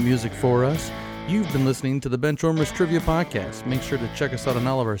producing that music for us. You've been listening to the Benchwarmers Trivia Podcast. Make sure to check us out on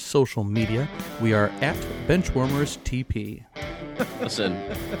all of our social media. We are at Benchwarmers TP. Listen,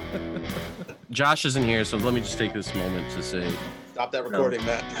 Josh isn't here, so let me just take this moment to say, Stop that recording,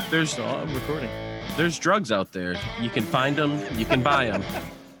 Matt. I'm recording. There's drugs out there. You can find them. You can buy them.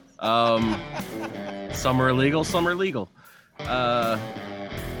 Some are illegal. Some are legal.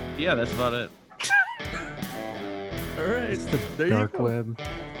 Yeah, that's about it. All right. It's the There you dark go. web.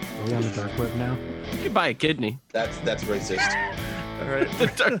 Are we on the dark web now? You can buy a kidney. That's racist. All right.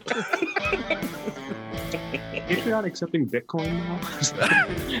 Patreon accepting Bitcoin now?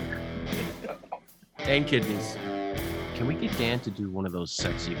 And kidneys. Can we get Dan to do one of those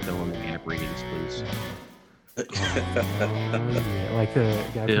sexy fill in the gap readings, please? Yeah, like the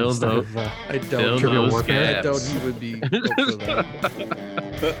guy from Fill the start those- of, I doubt Fill Trivial those Warfare. I gaps. doubt he would be up for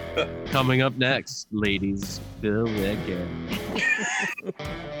that. Coming up next, fill that gap.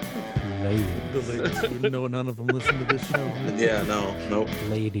 lady. The ladies would know none of them listen to this show. Yeah, nope.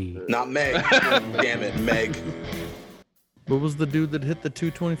 Lady. Not Meg. Damn it, Meg. What was the dude that hit the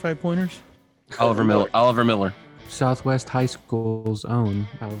 225 pointers? Oliver Miller. Southwest High School's own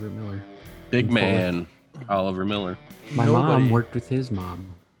Oliver Miller. Big In Fort Worth. man. Oliver Miller. My Nobody. mom worked with his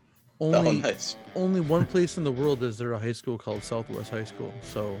mom. Only, Nice. only one place in the world is there a high school called Southwest High School,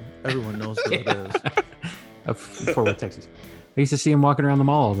 so everyone knows where it is. Of Fort Worth, Texas. I used to see him walking around the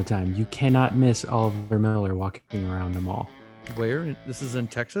mall all the time. You cannot miss Oliver Miller walking around the mall. Where? This is in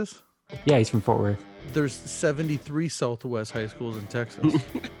Texas? Yeah, he's from Fort Worth. There's 73 Southwest high schools in Texas.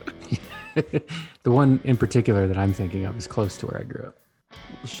 The one in particular that I'm thinking of is close to where I grew up.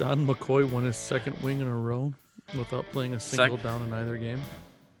 Sean McCoy won his second wing in a row without playing a single down in either game.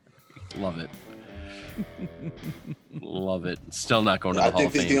 Love it. Love it. Still not going to the I Hall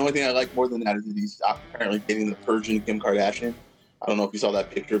think of the Fame. only thing I like more than that is that he's apparently dating the Persian Kim Kardashian. I don't know if you saw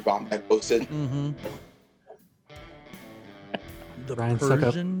that picture Bombback posted. Mm-hmm. The Ryan, suck up.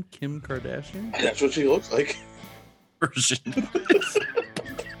 Persian Kim Kardashian? That's what she looks like. Version.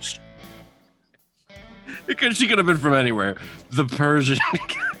 Because she could have been from anywhere. The Persian.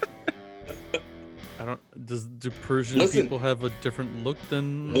 Do Persian Listen. people have a different look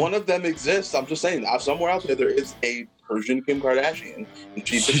than One of them exists. I'm just saying, somewhere out there is a Persian Kim Kardashian. And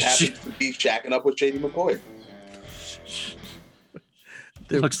she just happens to be shacking up with Shady McCoy.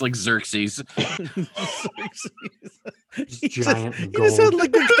 Looks like Xerxes. Giant He and just had gold.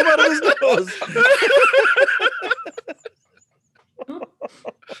 liquid come out of his nose.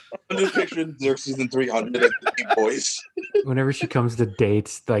 I'm just picturing Xerxes and 300 at the Deep Boys. Whenever she comes to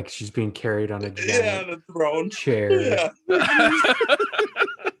dates, like she's being carried on a Yeah, giant on the throne. chair. Yeah.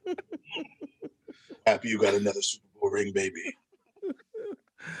 Happy you got another Super Bowl ring, baby. I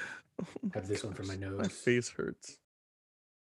have this one for my My nose. face hurts.